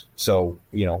 So,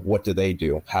 what do they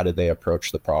do? How do they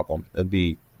approach the problem? It'd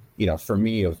be, for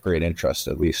me, of great interest,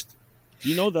 at least. Do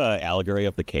you know the allegory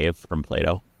of the cave from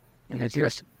Plato?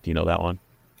 Yes. Do you know that one?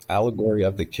 Allegory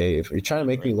of the cave. Are you trying to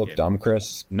make me look dumb,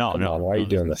 Chris? No. Why are you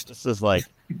doing this? This is like,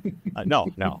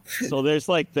 no. So there's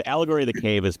like the allegory of the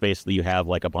cave is basically you have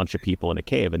like a bunch of people in a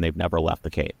cave and they've never left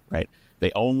the cave, right?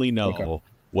 They only know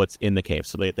what's in the cave.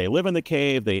 So they live in the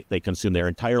cave. They consume their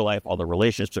entire life. All the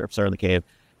relationships are in the cave.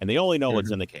 And they only know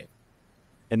what's in the cave.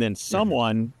 And then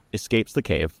someone escapes the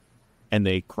cave and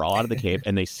they crawl out of the cave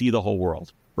and they see the whole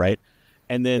world, right?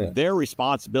 And then their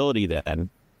responsibility then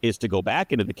is to go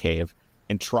back into the cave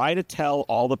and try to tell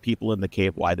all the people in the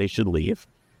cave why they should leave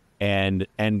and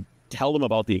tell them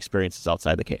about the experiences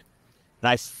outside the cave. And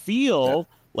I feel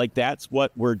like that's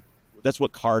what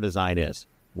car design is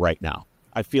right now.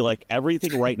 I feel like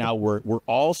everything right now, we're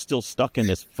all still stuck in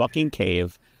this fucking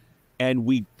cave. And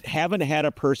we haven't had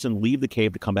a person leave the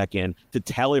cave to come back in to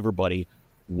tell everybody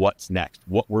what's next,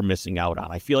 what we're missing out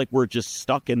on. I feel like we're just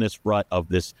stuck in this rut of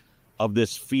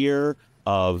this fear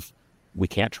of we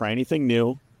can't try anything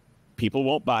new. People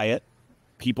won't buy it.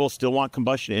 People still want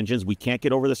combustion engines. We can't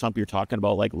get over this hump. You're talking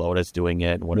about like Lotus doing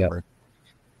it and whatever. Yep.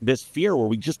 This fear where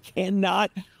we just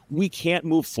we can't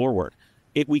move forward.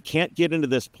 We can't get into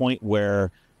this point where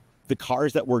the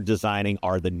cars that we're designing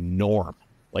are the norm.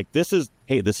 Like this is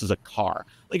a car.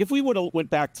 Like if we would have went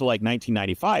back to like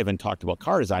 1995 and talked about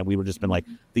car design, we would have just been like,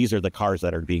 these are the cars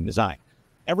that are being designed.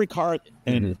 Every car,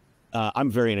 and I'm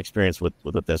very inexperienced with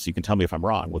this. You can tell me if I'm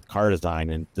wrong with car design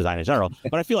and design in general.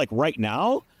 But I feel like right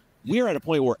now we're at a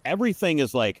point where everything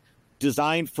is like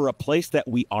designed for a place that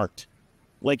we aren't.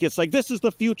 Like it's like, this is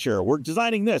the future. We're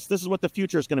designing this. This is what the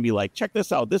future is going to be like. Check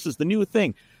this out. This is the new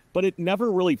thing. But it never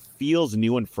really feels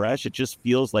new and fresh. It just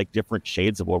feels like different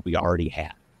shades of what we already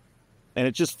had. And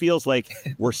it just feels like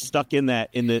we're stuck in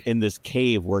this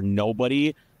cave where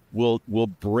nobody will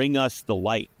bring us the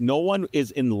light. No one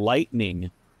is enlightening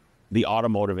the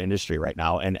automotive industry right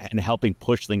now and helping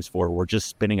push things forward. We're just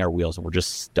spinning our wheels and we're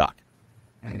just stuck.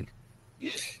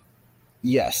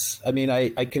 Yes. I mean,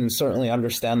 I can certainly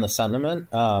understand the sentiment.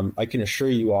 I can assure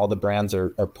you all the brands are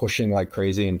pushing like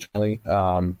crazy internally,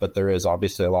 but there is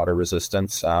obviously a lot of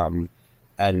resistance.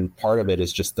 And part of it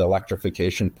is just the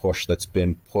electrification push that's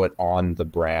been put on the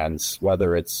brands,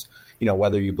 whether it's,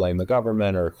 whether you blame the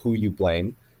government or who you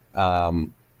blame.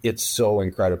 It's so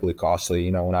incredibly costly.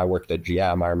 When I worked at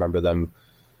GM, I remember them,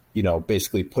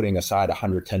 basically putting aside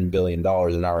 $110 billion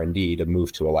in R&D to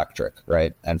move to electric,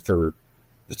 right? And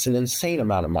it's an insane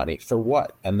amount of money for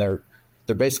what? And they're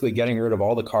basically getting rid of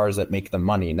all the cars that make them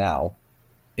money now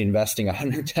investing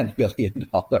 $110 billion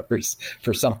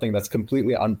for something that's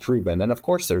completely unproven. And of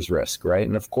course there's risk, right?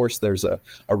 And of course there's a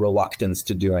reluctance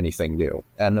to do anything new.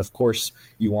 And of course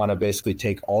you want to basically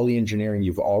take all the engineering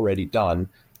you've already done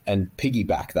and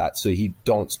piggyback that so you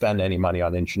don't spend any money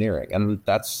on engineering. And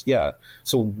that's, yeah.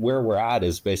 So where we're at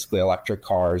is basically electric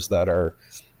cars that are,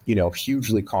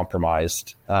 hugely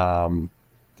compromised. They're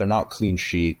not clean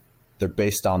sheet. They're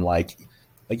based on like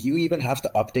you even have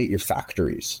to update your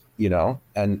factories,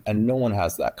 and no one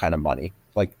has that kind of money.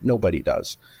 Like nobody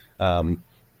does. And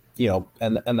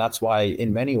that's why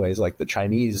in many ways, like the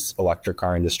Chinese electric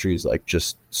car industry is like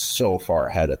just so far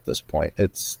ahead at this point.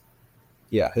 It's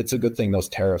a good thing those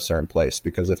tariffs are in place,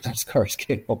 because if those cars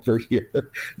came over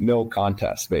here, no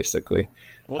contest, basically.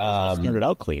 Well, they started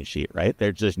out clean sheet, right?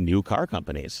 They're just new car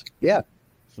companies. Yeah,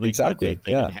 so exactly.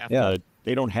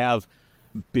 They don't have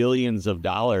billions of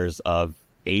dollars of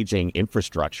aging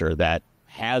infrastructure that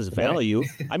has value.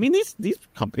 Right. I mean, these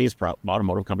companies,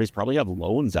 automotive companies, probably have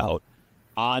loans out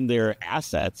on their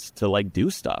assets to like do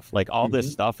stuff. Like all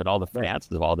this stuff and all the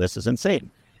finances of all this is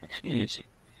insane.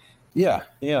 Yeah.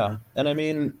 And I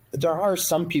mean, there are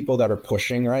some people that are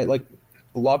pushing, right? Like,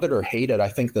 love it or hate it, I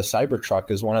think the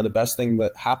Cybertruck is one of the best things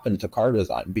that happened to car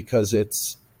design, because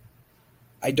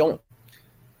I'm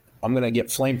going to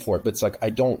get flamed for it, but it's like, I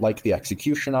don't like the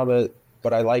execution of it,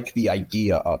 but I like the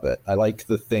idea of it. I like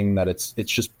the thing that it's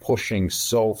just pushing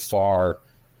so far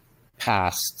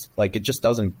past, like, it just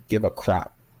doesn't give a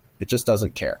crap. It just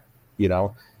doesn't care,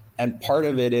 And part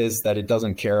of it is that it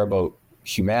doesn't care about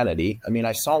humanity. I mean,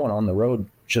 I saw one on the road,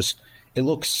 it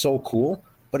looks so cool,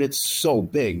 but it's so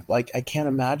big. Like, I can't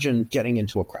imagine getting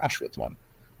into a crash with one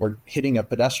or hitting a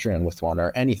pedestrian with one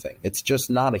or anything. It's just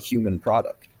not a human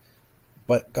product.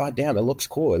 But goddamn, it looks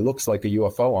cool. It looks like a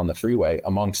UFO on the freeway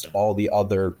amongst all the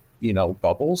other,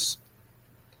 bubbles.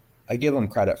 I give them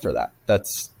credit for that.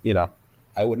 That's,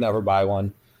 I would never buy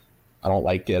one. I don't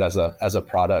like it as a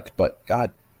product, but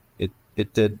God, it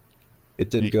did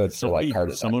good for like car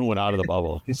design. Someone went out of the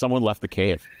bubble. Someone left the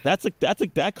cave.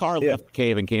 That car left the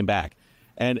cave and came back.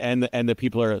 And the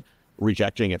people are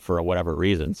rejecting it for whatever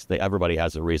reasons. Everybody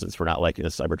has the reasons for not liking the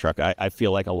Cybertruck. I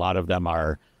feel like a lot of them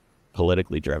are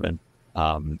politically driven,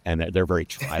 and they're very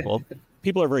tribal.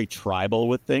 People are very tribal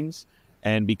with things,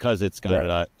 and because it's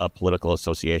got a political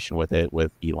association with it,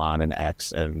 with Elon and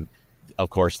X, and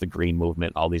of course the green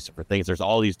movement, all these different things. There's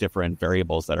all these different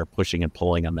variables that are pushing and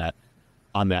pulling on that.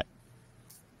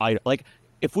 Like,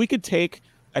 if we could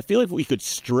I feel like if we could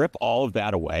strip all of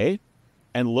that away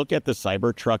and look at the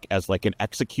Cybertruck as like an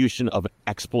execution of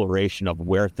exploration of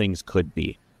where things could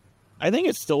be, I think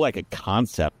it's still like a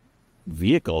concept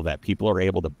vehicle that people are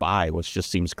able to buy, which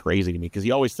just seems crazy to me, because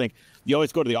you always go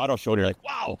to the auto show and you're like,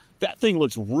 wow, that thing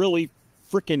looks really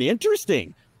freaking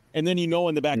interesting. And then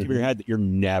in the back of your head that you're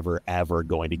never, ever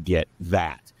going to get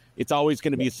that. It's always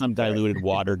going to be some diluted,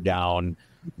 watered down,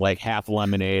 like half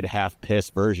lemonade, half piss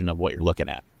version of what you're looking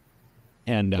at.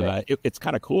 And it's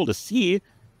kind of cool to see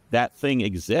that thing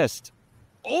exist,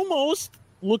 almost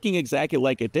looking exactly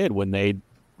like it did when they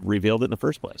revealed it in the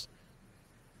first place.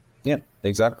 Yeah,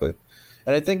 exactly.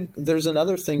 And I think there's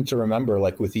another thing to remember,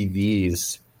 like with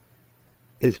EVs,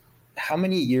 is how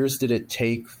many years did it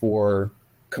take for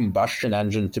combustion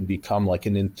engine to become like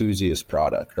an enthusiast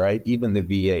product, right? Even the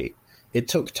V8. It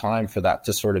took time for that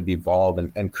to sort of evolve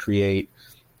and create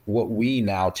what we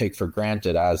now take for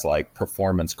granted as like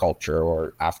performance culture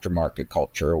or aftermarket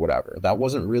culture or whatever. That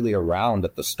wasn't really around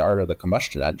at the start of the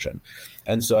combustion engine.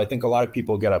 And so I think a lot of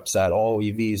people get upset,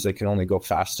 EVs, they can only go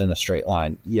fast in a straight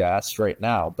line. Yes, right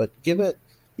now, but give it,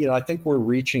 I think we're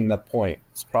reaching the point.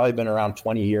 It's probably been around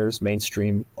 20 years.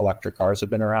 Mainstream electric cars have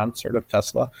been around, sort of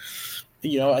Tesla.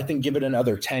 I think give it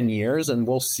another 10 years and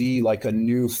we'll see like a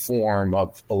new form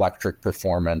of electric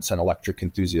performance and electric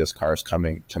enthusiast cars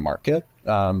coming to market.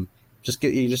 You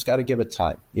just got to give it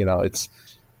time.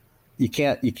 You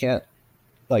can't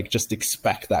like just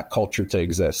expect that culture to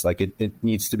exist. Like it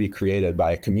needs to be created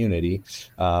by a community.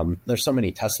 There's so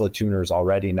many Tesla tuners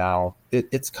already now.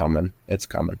 It's coming.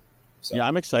 So. Yeah,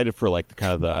 I'm excited for like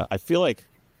I feel like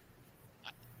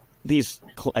these,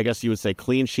 I guess you would say,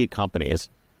 clean sheet companies.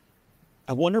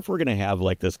 I wonder if we're going to have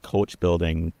like this coach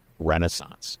building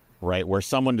renaissance, right? Where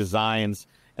someone designs,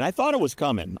 and I thought it was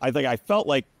coming. I felt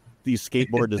like these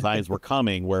skateboard designs were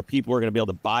coming, where people were going to be able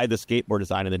to buy the skateboard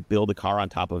design and then build a car on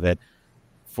top of it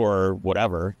for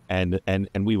whatever. And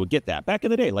we would get that back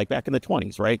in the day, like back in the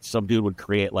 20s, right? Some dude would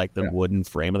create like the wooden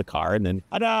frame of the car and then,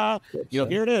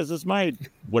 here it is. This is my,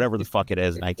 whatever the fuck it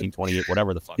is, 1928,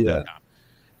 whatever the fuck. Yeah.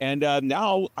 And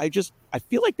now I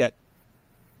feel like that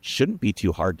shouldn't be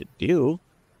too hard to do.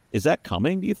 Is that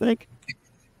coming, do you think?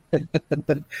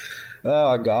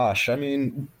 Oh gosh, I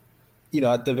mean,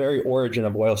 at the very origin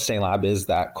of Oilstainlab is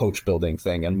that coach building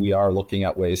thing, and we are looking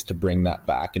at ways to bring that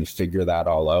back and figure that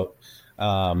all out.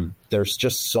 There's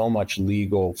just so much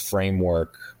legal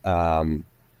framework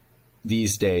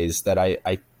these days that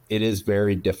it is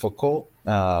very difficult.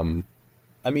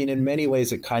 I mean, in many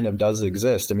ways, it kind of does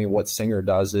exist. I mean, what Singer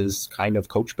does is kind of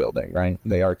coach building, right?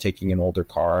 They are taking an older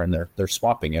car and they're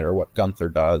swapping it, or what Gunther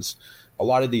does. A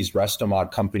lot of these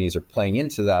Restomod companies are playing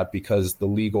into that because the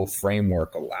legal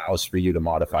framework allows for you to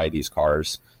modify these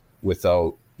cars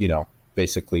without,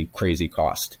 basically crazy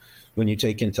cost. When you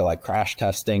take into like crash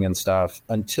testing and stuff,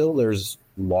 until there's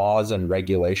laws and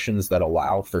regulations that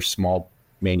allow for small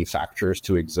manufacturers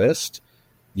to exist,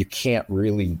 you can't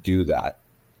really do that.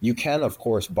 You can, of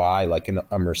course, buy like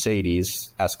a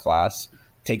Mercedes S-Class,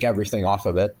 take everything off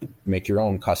of it, make your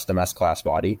own custom S-Class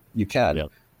body. You can. Yep.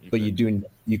 But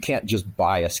you can't just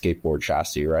buy a skateboard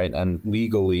chassis, right? And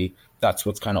legally, that's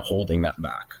what's kind of holding that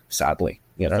back, sadly.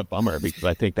 It's a bummer because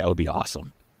I think that would be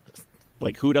awesome.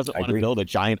 Like, who doesn't want to build a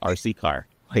giant RC car?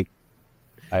 Like,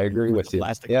 I agree with you.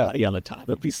 Plastic body on the top.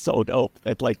 It'd be so dope.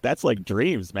 That's like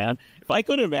dreams, man. If I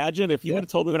could imagine, if you would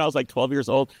have told me when I was like 12 years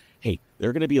old, hey,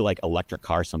 they're going to be like electric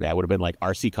cars someday, I would have been like,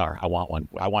 RC car, I want one.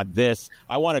 I want this.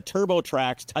 I want a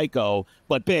TurboTrax Tyco,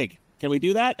 but big. Can we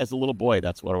do that? As a little boy,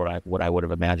 that's what I would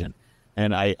have imagined.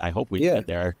 And I hope we get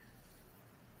there.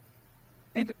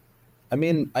 I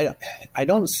mean, I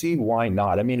don't see why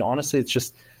not. I mean, honestly, it's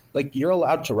just like you're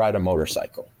allowed to ride a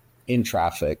motorcycle in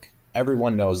traffic.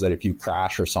 Everyone knows that if you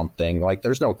crash or something, like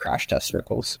there's no crash test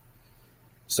circles.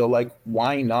 So like,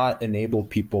 why not enable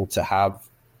people to have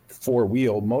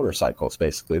four-wheeled motorcycles,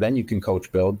 basically? Then you can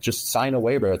coach build. Just sign a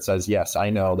waiver that says, yes,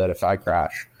 I know that if I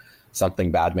crash,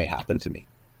 something bad may happen to me.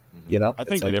 I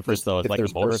think the difference, though, is like a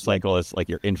motorcycle is like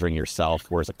you're injuring yourself,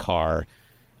 whereas a car,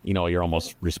 you're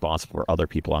almost responsible for other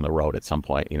people on the road at some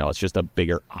point. It's just a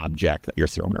bigger object that you're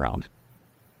throwing around.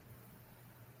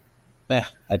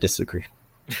 I disagree.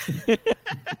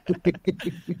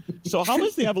 So how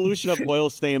has the evolution of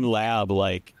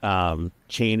Oilstainlab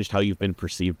changed how you've been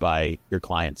perceived by your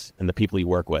clients and the people you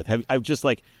work with? Have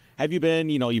you been,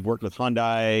 you've worked with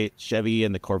Hyundai, Chevy,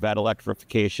 and the Corvette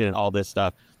electrification and all this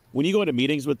stuff. When you go into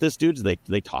meetings with this dudes,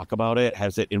 they talk about it.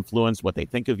 Has it influenced what they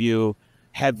think of you?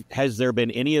 Has there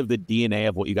been any of the DNA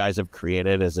of what you guys have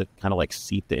created? Has it kind of like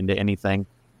seeped into anything?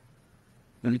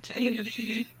 I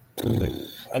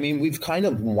mean, we've kind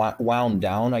of wound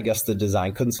down, I guess, the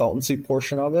design consultancy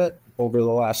portion of it over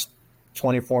the last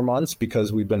 24 months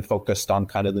because we've been focused on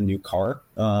kind of the new car.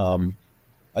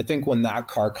 I think when that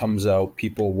car comes out,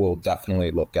 people will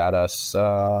definitely look at us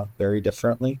very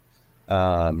differently.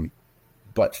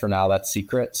 But for now, that's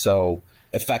secret. So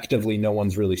effectively, no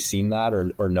one's really seen that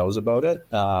or knows about it.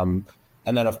 And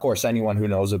then, of course, anyone who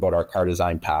knows about our car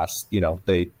design past,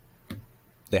 they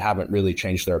haven't really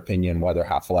changed their opinion whether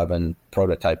Half 11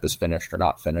 prototype is finished or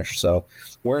not finished. So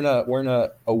we're in a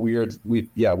weird.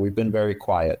 We've been very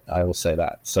quiet. I will say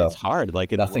that. So it's hard.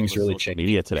 Like nothing's really changed.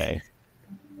 Media today,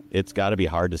 it's got to be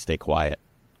hard to stay quiet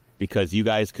because you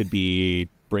guys could be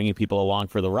bringing people along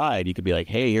for the ride. You could be like,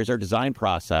 hey, here's our design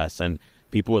process, and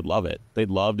people would love it. They'd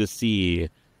love to see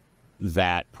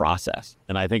that process.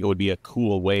 And I think it would be a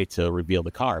cool way to reveal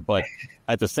the car. But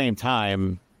at the same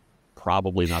time,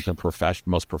 probably not the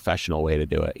most professional way to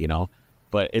do it,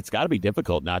 But it's got to be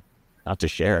difficult not to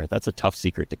share. That's a tough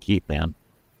secret to keep, man.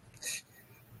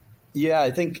 Yeah,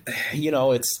 I think,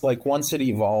 it's like once it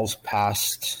evolves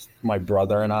past my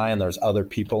brother and I, and there's other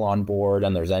people on board,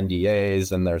 and there's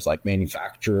NDAs, and there's like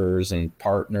manufacturers and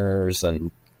partners,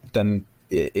 and then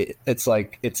it's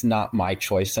like it's not my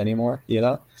choice anymore,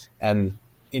 and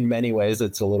in many ways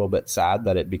it's a little bit sad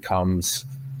that it becomes,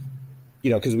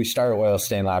 because we started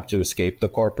Oilstainlab to escape the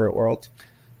corporate world,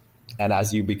 and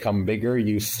as you become bigger,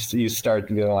 you start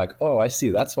to go like, oh, I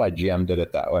see, that's why GM did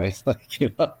it that way.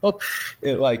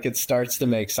 It starts to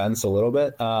make sense a little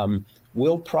bit.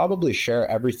 We'll probably share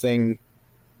everything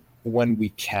when we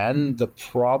can. The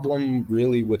problem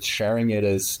really with sharing it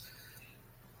is,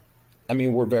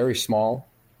 we're very small,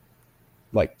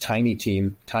 like tiny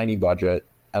team, tiny budget.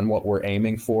 And what we're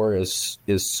aiming for is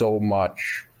so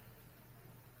much.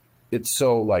 It's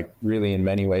so like really in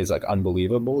many ways, like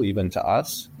unbelievable, even to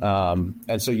us.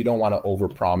 And so you don't want to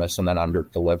overpromise and then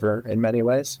underdeliver in many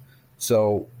ways.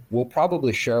 So we'll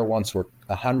probably share once we're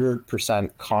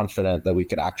 100% confident that we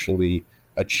could actually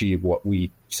achieve what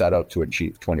we set out to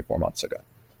achieve 24 months ago.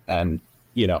 And,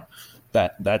 it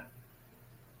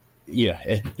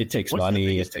takes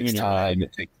money, it takes time,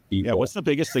 it takes people. Yeah, what's the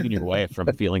biggest thing in your way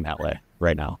from feeling that way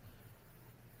right now?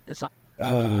 It's not.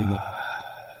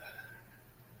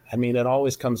 I mean, it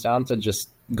always comes down to just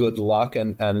good luck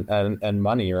and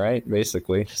money, right?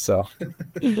 Basically. So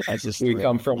That's just we real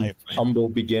come from life. humble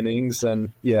beginnings,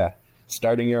 and yeah,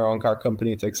 starting your own car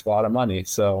company takes a lot of money.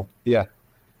 So yeah,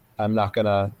 I'm not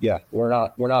gonna, yeah, we're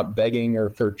not begging or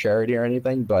for charity or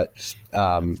anything, but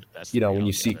That's you the know, when you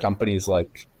reality see of it. companies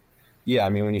like, yeah, I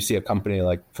mean, when you see a company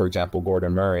like, for example,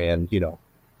 Gordon Murray, and you know,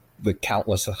 the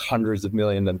countless hundreds of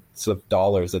millions of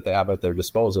dollars that they have at their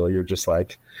disposal, you're just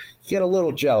like, you get a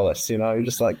little jealous, you know, you're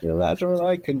just like, you know, that's what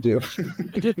I can do,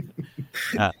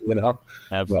 Uh, you know, well,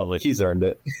 absolutely. he's earned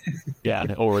it. Yeah,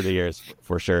 over the years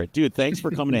for sure. Dude, thanks for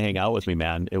coming to hang out with me,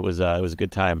 man. It was a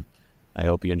good time. I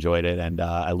hope you enjoyed it, and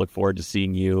I look forward to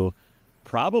seeing you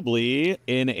probably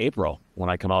in April when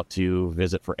I come out to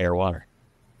visit for Air Water.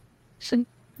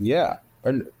 Yeah.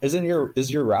 And is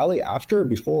your rally after or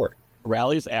before?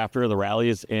 Rally's after. The rally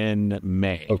is in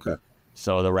May. Okay.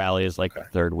 So the rally is like the Okay.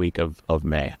 third week of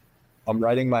May. I'm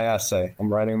writing my essay.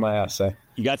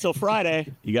 You got till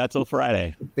Friday. You got till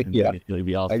Friday. Yeah, And you'll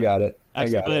be all I set. got it. I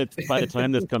Actually, got it. by the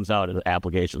time this comes out, the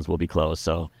applications will be closed.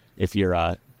 So if you're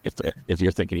if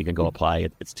you're thinking you can go apply,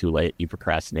 it's too late. You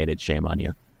procrastinated. Shame on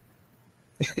you.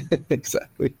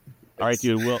 Exactly. All right,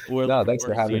 dude. We'll No, look thanks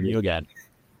forward for to having seeing me. you again.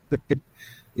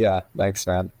 Yeah, thanks,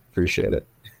 man. Appreciate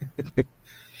it.